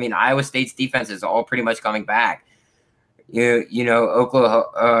 Iowa State's defense is all pretty much coming back. You know,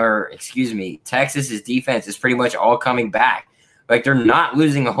 Texas's defense is pretty much all coming back. Like, they're not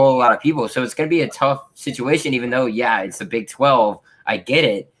losing a whole lot of people, so it's going to be a tough situation. Even though, yeah, it's the Big 12, I get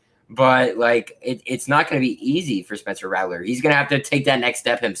it. But, like, it's not going to be easy for Spencer Rattler. He's going to have to take that next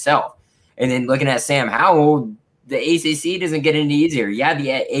step himself. And then looking at Sam Howell, the ACC doesn't get any easier. Yeah, the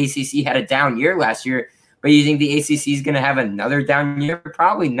ACC had a down year last year, but you think the ACC is going to have another down year?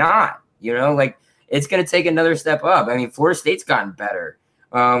 Probably not. You know, like, it's going to take another step up. I mean, Florida State's gotten better.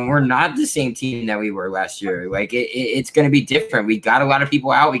 We're not the same team that we were last year. Like, it's going to be different. We got a lot of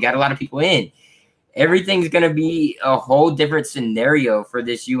people out. We got a lot of people in. Everything's going to be a whole different scenario for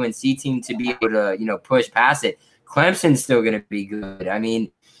this UNC team to be able to, you know, push past it. Clemson's still going to be good. I mean,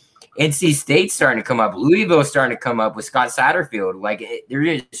 NC State's starting to come up. Louisville's starting to come up with Scott Satterfield. Like, there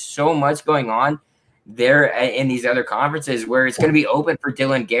is so much going on there in these other conferences where it's going to be open for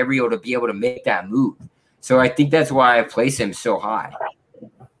Dillon Gabriel to be able to make that move. So I think that's why I place him so high.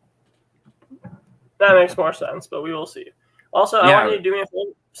 That makes more sense, but we will see. Also, I want you to do me a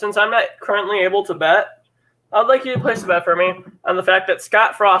favor. Since I'm not currently able to bet, I'd like you to place a bet for me on the fact that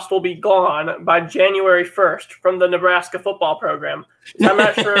Scott Frost will be gone by January 1st from the Nebraska football program. I'm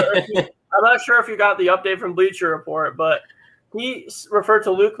not sure if you got the update from Bleacher Report, but he referred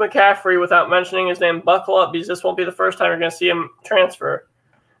to Luke McCaffrey without mentioning his name. Buckle up, because this won't be the first time you're going to see him transfer.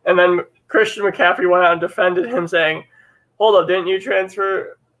 And then Christian McCaffrey went out and defended him, saying, "Hold up, didn't you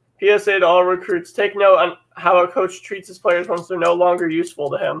transfer?" PSA to all recruits: take note on how a coach treats his players once they're no longer useful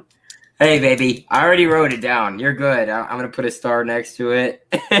to him. Hey, baby, I already wrote it down. You're good. I'm gonna put a star next to it.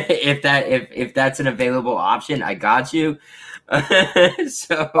 if that's an available option, I got you.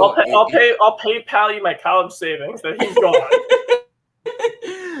 So I'll PayPal you my college savings that he's gone.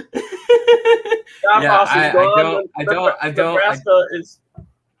 I don't. Nebraska is.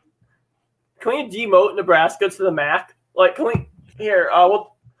 Can we demote Nebraska to the MAC? Like, can we here?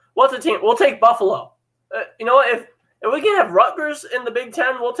 What's the team? We'll take Buffalo. You know what? If we can have Rutgers in the Big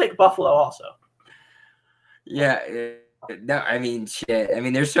Ten, we'll take Buffalo also. Yeah, no, I mean, shit. I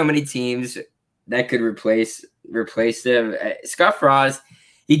mean, there's so many teams that could replace them. Scott Frost,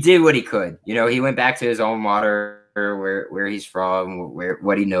 he did what he could. You know, he went back to his alma mater, where he's from,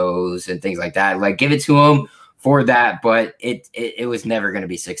 what he knows, and things like that. Like, give it to him for that, but it was never going to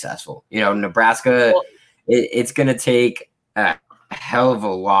be successful. You know, Nebraska, it's going to take a hell of a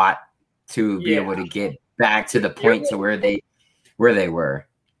lot to be able to get back to the point to where they were.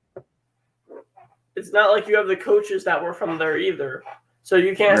 It's not like you have the coaches that were from there either. So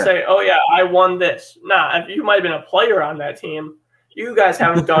you can't say, oh, yeah, I won this. Nah, you might have been a player on that team. You guys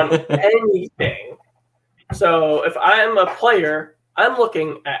haven't done anything. So if I'm a player, I'm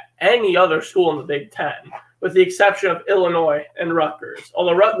looking at any other school in the Big Ten, with the exception of Illinois and Rutgers.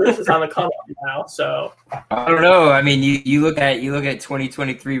 Although Rutgers is on the come up now, so I don't know. I mean, you look at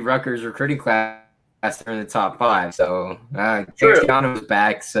 2023 Rutgers recruiting class, they're in the top 5. So Greg Schiano was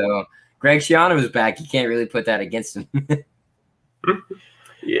back. So Greg Schiano was back. You can't really put that against him.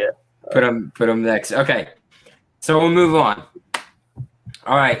 Yeah. Put him next. Okay. So we'll move on.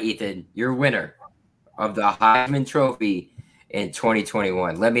 All right, Ethan, you're winner of the Heisman Trophy in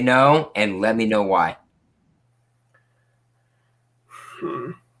 2021. Let me know, and let me know why.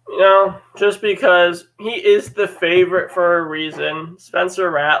 You know, just because he is the favorite for a reason,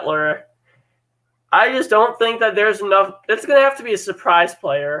 Spencer Rattler. I just don't think that there's enough. It's going to have to be a surprise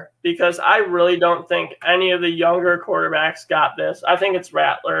player, because I really don't think any of the younger quarterbacks got this. I think it's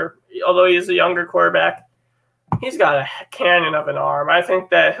Rattler. Although he's a younger quarterback, he's got a cannon of an arm. I think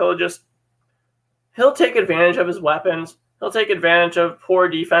that he'll take advantage of his weapons. He'll take advantage of poor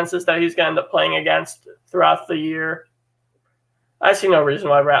defenses that he's going to end up playing against throughout the year. I see no reason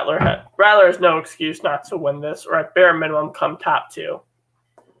why Rattler has no excuse not to win this, or at bare minimum come top 2.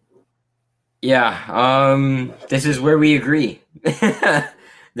 Yeah, this is where we agree.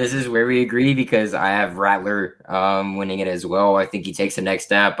 This is where we agree, because I have Rattler winning it as well. I think he takes the next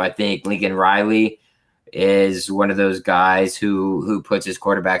step. I think Lincoln Riley is one of those guys who puts his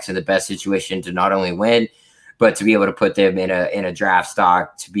quarterbacks in the best situation to not only win, but to be able to put them in a draft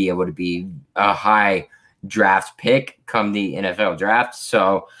stock, to be able to be a high draft pick come the NFL draft.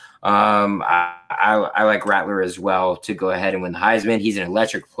 So I like Rattler as well to go ahead and win the Heisman. He's an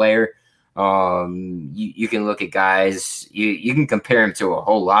electric player. You can look at guys, you can compare him to a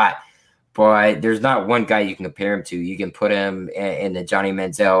whole lot, but there's not one guy you can compare him to. You can put him in the Johnny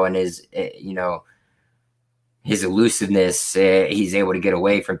Manziel and his elusiveness. He's able to get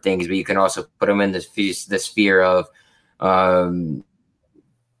away from things, but you can also put him in the sphere of,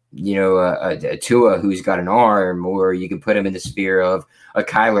 a Tua who's got an arm, or you can put him in the sphere of a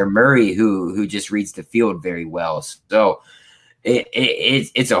Kyler Murray who just reads the field very well. So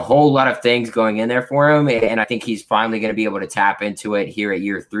it's a whole lot of things going in there for him, and I think he's finally going to be able to tap into it here at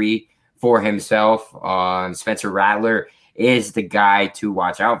year 3 for himself. Spencer Rattler is the guy to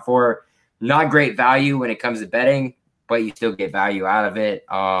watch out for. Not great value when it comes to betting, but you still get value out of it.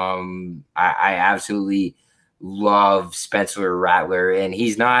 I absolutely love Spencer Rattler, and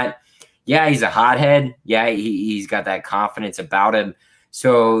he's not. Yeah, he's a hothead. Yeah, he's got that confidence about him.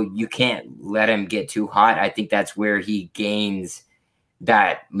 So you can't let him get too hot. I think that's where he gains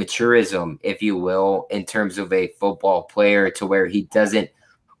that maturism, if you will, in terms of a football player, to where he doesn't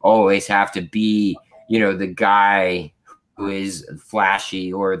always have to be, the guy who is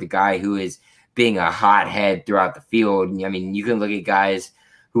flashy or the guy who is being a hothead throughout the field. I mean, you can look at guys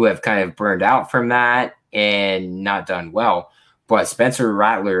who have kind of burned out from that and not done well. But Spencer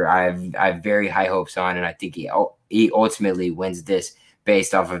Rattler, I have very high hopes on, and I think he ultimately wins this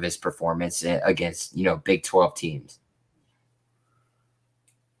based off of his performance against, Big 12 teams.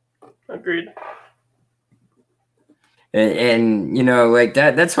 Agreed. And like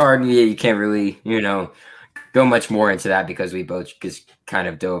that's hard. You can't really, go much more into that, because we both just kind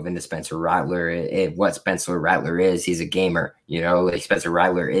of dove into Spencer Rattler. What Spencer Rattler is, he's a gamer. Like Spencer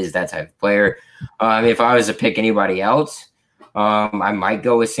Rattler is that type of player. If I was to pick anybody else, I might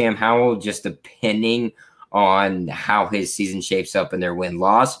go with Sam Howell, just depending on how his season shapes up in their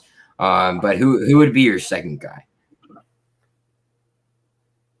win-loss. But who would be your second guy?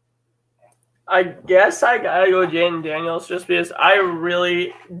 I guess I gotta go Jayden Daniels, just because I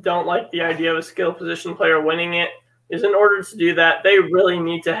really don't like the idea of a skill position player winning it. Because in order to do that, they really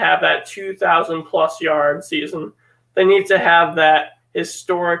need to have that 2,000-plus yard season. They need to have that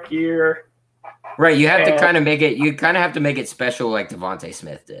historic year. Right, you have to kind of make it. You kind of have to make it special, like Devontae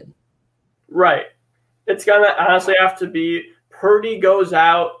Smith did. Right. It's going to honestly have to be Purdy goes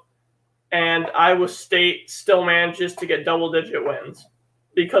out and Iowa State still manages to get double-digit wins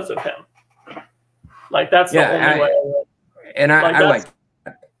because of him. Like, that's the only way And I like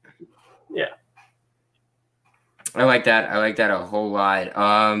yeah. I like that. I like that a whole lot.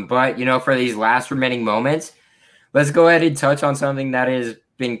 But for these last remaining moments, let's go ahead and touch on something that has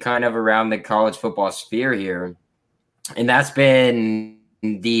been kind of around the college football sphere here. And that's been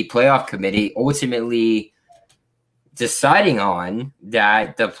the playoff committee ultimately deciding on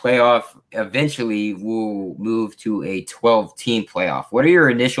that the playoff eventually will move to a 12-team playoff. What are your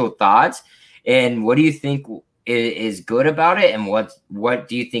initial thoughts, and what do you think is good about it, and what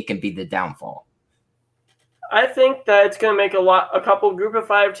do you think can be the downfall? I think that it's going to make a couple group of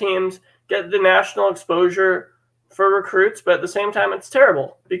 5 teams get the national exposure for recruits, but at the same time, it's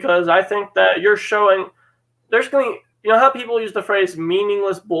terrible because I think that you're showing there's going to, you know how people use the phrase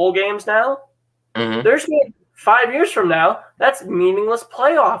meaningless bowl games now? Mm-hmm. There's going to 5 years from now, that's meaningless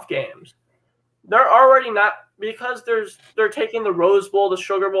playoff games. They're already not, because they're taking the Rose Bowl, the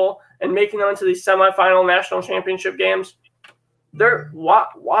Sugar Bowl, and making them into these semifinal national championship games.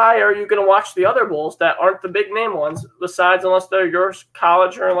 Why are you going to watch the other bowls that aren't the big name ones, besides unless they're your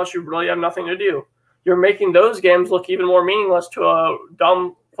college or unless you really have nothing to do? You're making those games look even more meaningless to a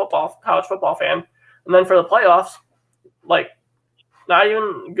dumb college football fan. And then for the playoffs, like, not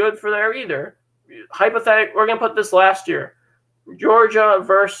even good for there either. Hypothetically, we're going to put this last year. Georgia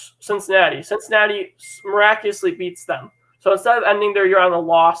versus Cincinnati. Cincinnati miraculously beats them. So instead of ending their year on a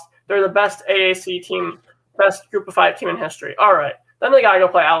loss, they're the best AAC team, best group of 5 team in history. All right. Then they got to go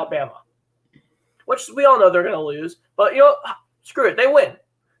play Alabama, which we all know they're going to lose. But, screw it. They win.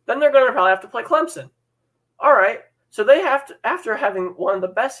 Then they're going to probably have to play Clemson. All right. So they have to, after having one of the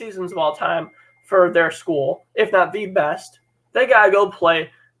best seasons of all time for their school, if not the best, they got to go play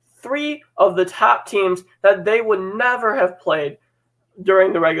 3 of the top teams that they would never have played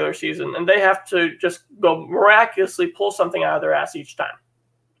during the regular season. And they have to just go miraculously pull something out of their ass each time.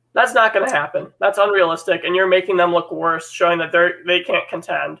 That's not going to happen. That's unrealistic. And you're making them look worse, showing that they can't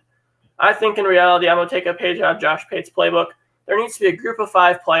contend. I think in reality, I'm going to take a page out of Josh Pate's playbook. There needs to be a group of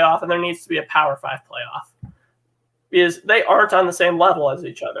 5 playoff, and there needs to be a Power 5 playoff. Because they aren't on the same level as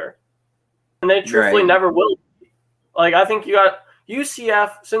each other. And they truthfully never will be. Like, I think you got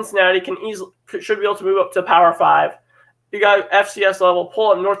UCF, Cincinnati should be able to move up to Power 5. You got FCS level,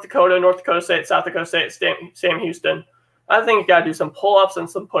 pull up North Dakota State, South Dakota State, Sam Houston. I think you got to do some pull-ups and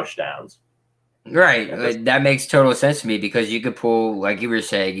some push-downs. Right. That makes total sense to me because you could pull, like you were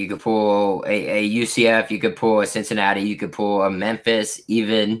saying, you could pull a UCF, you could pull a Cincinnati, you could pull a Memphis,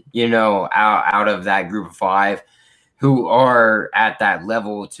 even, out of that group of 5 who are at that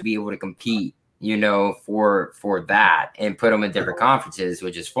level to be able to compete, for that and put them in different conferences,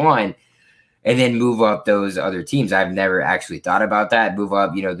 which is fun. And then move up those other teams. I've never actually thought about that. Move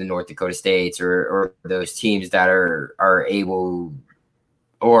up, the North Dakota States or those teams that are able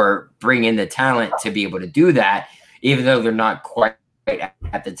or bring in the talent to be able to do that, even though they're not quite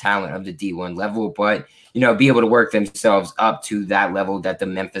at the talent of the D1 level, but, be able to work themselves up to that level that the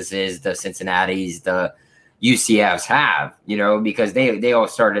Memphises, the Cincinnatis, the UCFs have, because they all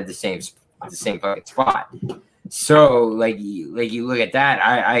started at the same fucking spot. So, like you look at that,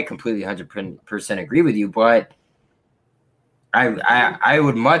 I completely 100% agree with you, but I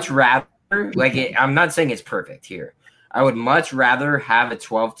would much rather, I'm not saying it's perfect here. I would much rather have a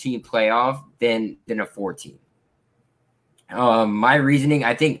 12-team playoff than a 14. My reasoning,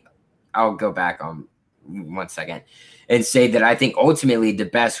 I think I'll go back on 1 second and say that I think ultimately the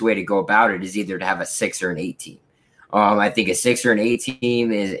best way to go about it is either to have a 6 or an 8 team. I think a 6 or an 8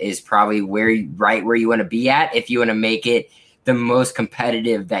 team is probably where you want to be at if you want to make it the most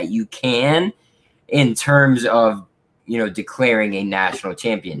competitive that you can in terms of, declaring a national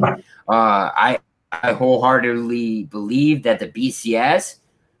champion. I wholeheartedly believe that the BCS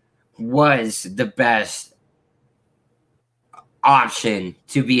was the best option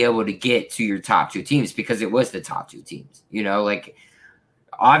to be able to get to your top 2 teams because it was the top 2 teams.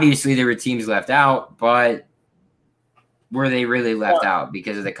 Obviously there were teams left out, but were they really left out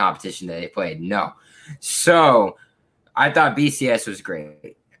because of the competition that they played? No. So I thought BCS was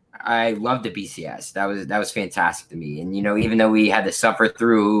great. I loved the BCS. That was fantastic to me. And, even though we had to suffer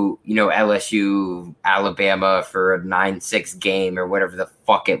through, LSU, Alabama for a 9-6 game or whatever the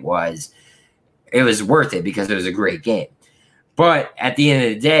fuck it was worth it because it was a great game. But at the end of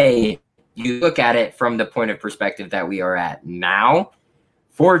the day, you look at it from the point of perspective that we are at now,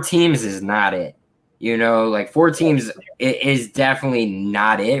 4 teams is not it. 4 teams is definitely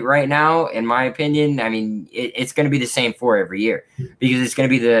not it right now, in my opinion. I mean, it's going to be the same 4 every year because it's going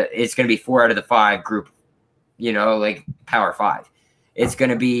to be 4 out of the 5 group, Power 5. It's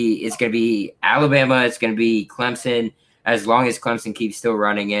going to be Alabama. It's going to be Clemson as long as Clemson keeps still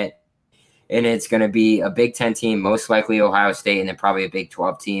running it. and it's going to be a Big Ten team, most likely Ohio State, and then probably a Big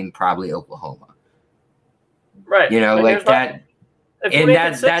 12 team, probably Oklahoma. Right. You know, But like that. And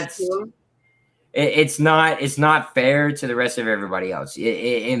it's not fair to the rest of everybody else.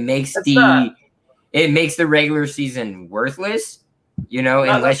 It makes the regular season worthless, you know,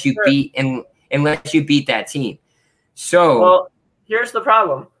 unless you beat that team. So, well, here's the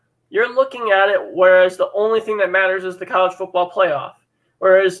problem. You're looking at it whereas the only thing that matters is the college football playoff.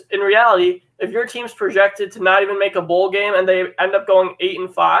 Whereas in reality, if your team's projected to not even make a bowl game and they end up going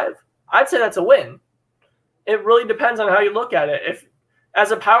 8-5, I'd say that's a win. It really depends on how you look at it. If,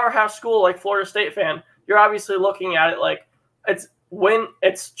 as a powerhouse school like Florida State fan, you're obviously looking at it like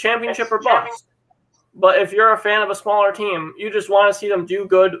it's championship or bust. But if you're a fan of a smaller team, you just want to see them do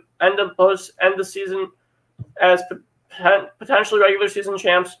good, end the season as potentially regular season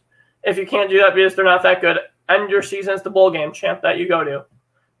champs. If you can't do that because they're not that good, end your season as the bowl game champ that you go to.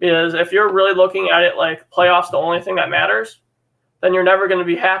 Because if you're really looking at it like playoffs the only thing that matters, then you're never going to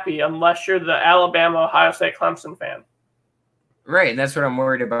be happy unless you're the Alabama, Ohio State, Clemson fan. Right, and that's what I'm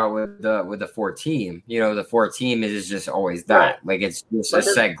worried about with the 4 team. You know, the 4 team is just always that. Right. Like it's just a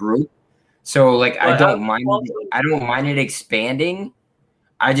set group. So like I don't mind it expanding.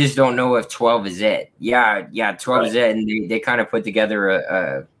 I just don't know if 12 is it. Yeah, 12 is it, and they kind of put together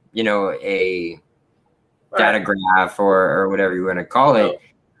a data graph or whatever you want to call it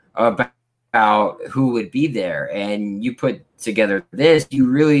about who would be there, and you put together this, you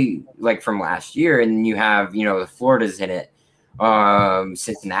really like from last year, and you have the Florida's in it,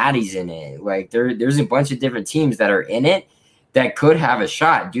 Cincinnati's in it. Like there's a bunch of different teams that are in it that could have a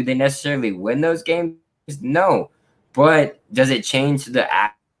shot. Do they necessarily win those games? No, but does it change the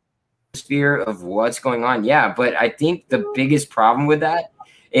atmosphere of what's going on? Yeah, but I think the biggest problem with that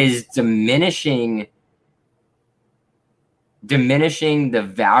is diminishing the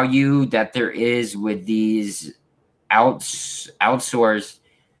value that there is with these outsourced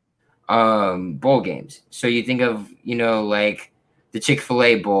bowl games. So you think of like the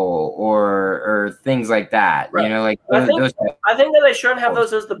Chick-fil-A Bowl or things like that. Right. Like I think that they shouldn't have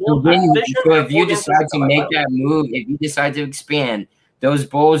those as the bowl. So if you decide to make that move, if you decide to expand, those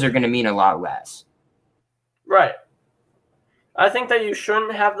bowls are going to mean a lot less. Right. I think that you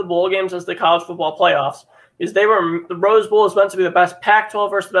shouldn't have the bowl games as the college football playoffs because the Rose Bowl is meant to be the best Pac-12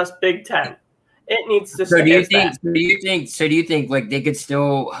 versus the best Big Ten. It needs to. So do you think like they could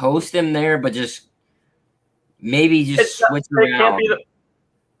still host them there, but just maybe switch around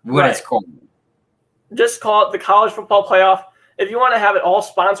what it's called? Just call it the college football playoff. If you want to have it all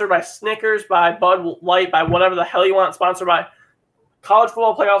sponsored by Snickers, by Bud Light, by whatever the hell you want, sponsored by college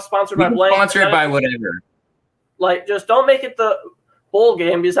football playoff, sponsored by blank, sponsored by whatever. Like, just don't make it the bowl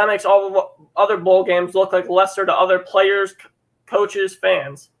game because that makes all the other bowl games look like lesser to other players, coaches,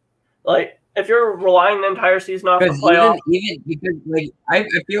 fans. Like, if you're relying the entire season off the playoff, even because like I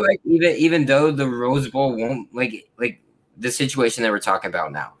feel like even though the Rose Bowl won't like the situation that we're talking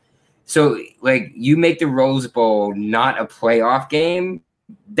about now. So like you make the Rose Bowl not a playoff game,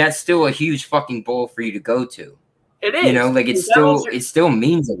 that's still a huge fucking bowl for you to go to. It is. Like it still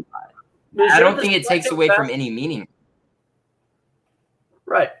means a lot. I don't think it takes away from any meaning.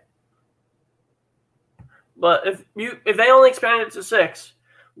 Right. But if they only expanded it to 6,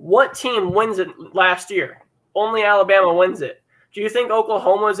 what team wins it last year? Only Alabama wins it. Do you think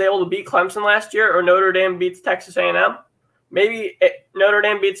Oklahoma was able to beat Clemson last year, or Notre Dame beats Texas A&M? Maybe Notre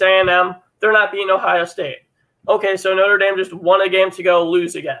Dame beats A&M. They're not beating Ohio State. Okay, so Notre Dame just won a game to go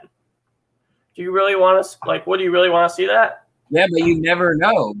lose again. Do you really want to what do you really want to see that? Yeah, but you never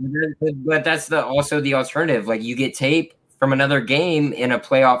know. But that's also the alternative. Like you get tape from another game in a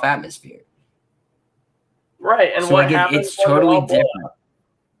playoff atmosphere. Right, and so what happens? It's totally different.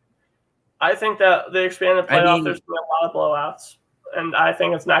 I think that the expanded playoff, there's been a lot of blowouts, and I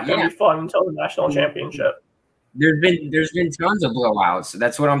think it's not going to be fun until the national championship. There's been tons of blowouts.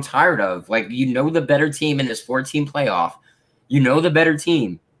 That's what I'm tired of. Like the better team in this 14 playoff. The better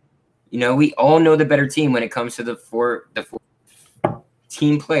team. We all know the better team when it comes to the four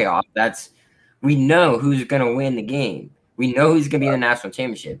team playoff. We know who's going to win the game. We know who's going to be in the national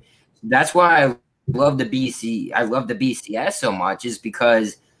championship. That's why I love the BC. I love the BCS so much is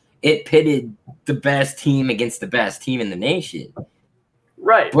because it pitted the best team against the best team in the nation.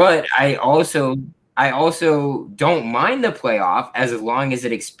 Right. But I also don't mind the playoff as long as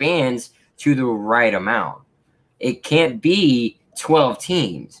it expands to the right amount. It can't be 12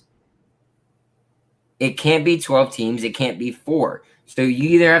 teams. It can't be 12 teams. It can't be 4. So you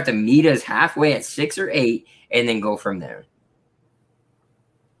either have to meet us halfway at 6 or 8 and then go from there.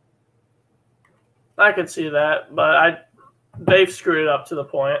 I could see that, but they've screwed it up to the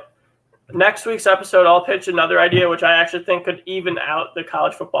point. next week's episode, I'll pitch another idea, which I actually think could even out the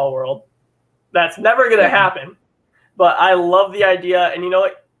college football world. That's never going to happen, but I love the idea. And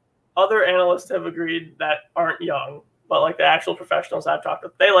other analysts have agreed that aren't young, but like the actual professionals I've talked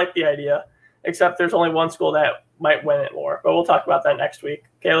with, they like the idea, except there's only one school that might win it more. But we'll talk about that next week.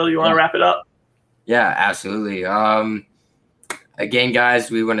 Caleb, you want to wrap it up? Yeah, absolutely. Again,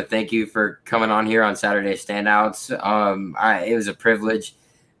 guys, we want to thank you for coming on here on Saturday Standouts. It was a privilege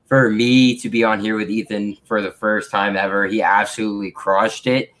for me to be on here with Ethan for the first time ever. He absolutely crushed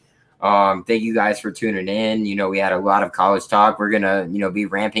it. Thank you guys for tuning in. We had a lot of college talk. We're going to, be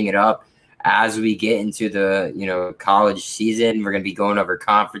ramping it up as we get into the, college season. We're going to be going over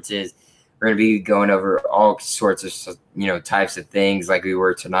conferences. We're going to be going over all sorts of, types of things like we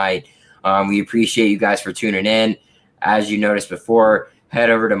were tonight. We appreciate you guys for tuning in. As you noticed before, head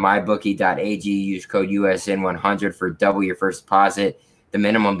over to mybookie.ag, use code USN100 for double your first deposit. The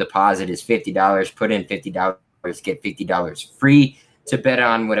minimum deposit is $50. Put in $50, get $50 free to bet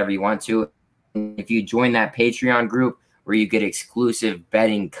on whatever you want to. If you join that Patreon group where you get exclusive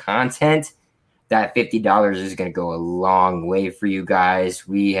betting content, that $50 is going to go a long way for you guys.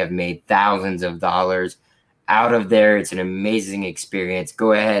 We have made thousands of dollars out of there. It's an amazing experience.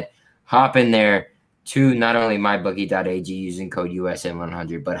 Go ahead, hop in there to not only mybookie.ag using code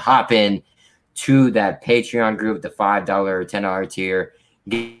USN100, but hop in to that Patreon group, the $5 or $10 tier.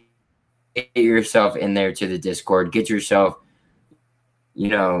 Get yourself in there to the Discord. Get yourself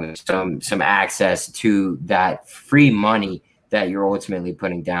some access to that free money that you're ultimately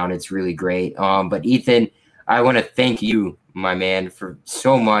putting down. It's really great. But Ethan, I want to thank you, my man, for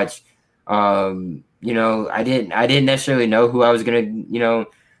so much. I didn't necessarily know who I was gonna,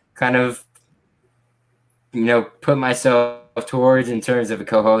 kind of, put myself towards in terms of a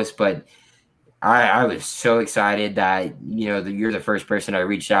co-host, but I was so excited that, you're the first person I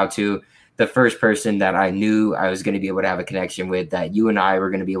reached out to. The first person that I knew I was going to be able to have a connection with, that you and I were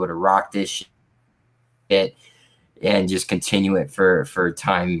going to be able to rock this shit and just continue it for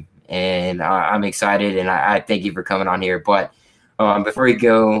time. And I'm excited, and I thank you for coming on here. But before we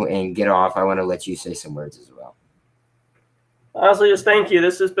go and get off, I want to let you say some words as well. Honestly, just thank you.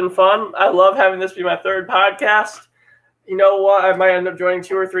 This has been fun. I love having this be my third podcast. You know what? I might end up joining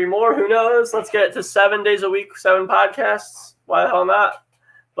 2 or 3 more. Who knows? Let's get it to 7 days a week, 7 podcasts. Why the hell not?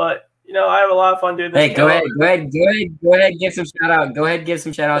 But I have a lot of fun doing this. Hey, go ahead, give some shout out. Go ahead, give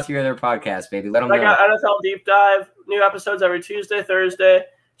some shout outs to your other podcast, baby. Let them know. I got NFL Deep Dive, new episodes every Tuesday, Thursday.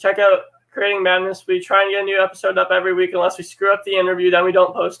 Check out Creating Madness. We try and get a new episode up every week unless we screw up the interview, then we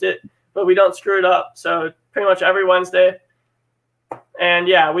don't post it. But we don't screw it up. So pretty much every Wednesday. And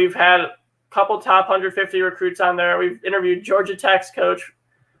yeah, we've had a couple top 150 recruits on there. We've interviewed Georgia Tech's coach.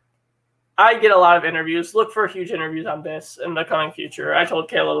 I get a lot of interviews. Look for huge interviews on this in the coming future. I told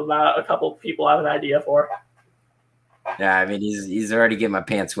Caleb about a couple people I have an idea for. Yeah, I mean, he's already getting my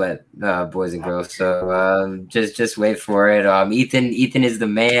pants wet, boys and girls. So just wait for it. Ethan is the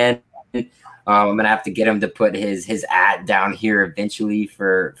man. I'm gonna have to get him to put his ad down here eventually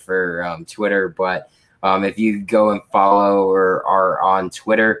for Twitter. But if you go and follow or are on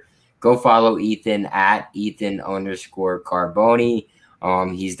Twitter, go follow Ethan at Ethan_Carboni.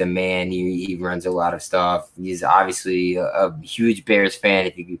 He's the man. He runs a lot of stuff. He's obviously a huge Bears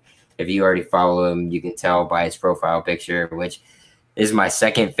fan. If you already follow him, you can tell by his profile picture, which is my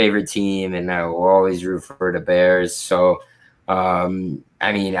second favorite team, and I will always root for the Bears. So, I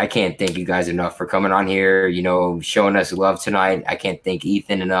mean, I can't thank you guys enough for coming on here, showing us love tonight. I can't thank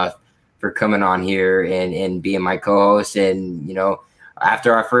Ethan enough for coming on here and being my co-host. And,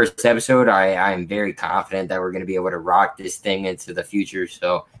 after our first episode, I'm very confident that we're going to be able to rock this thing into the future.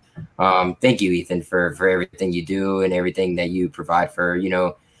 So thank you, Ethan, for everything you do and everything that you provide for,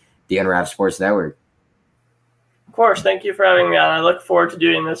 the Unwrapped Sports Network. Of course. Thank you for having me on. I look forward to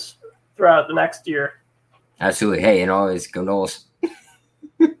doing this throughout the next year. Absolutely. Hey, and always go Noles.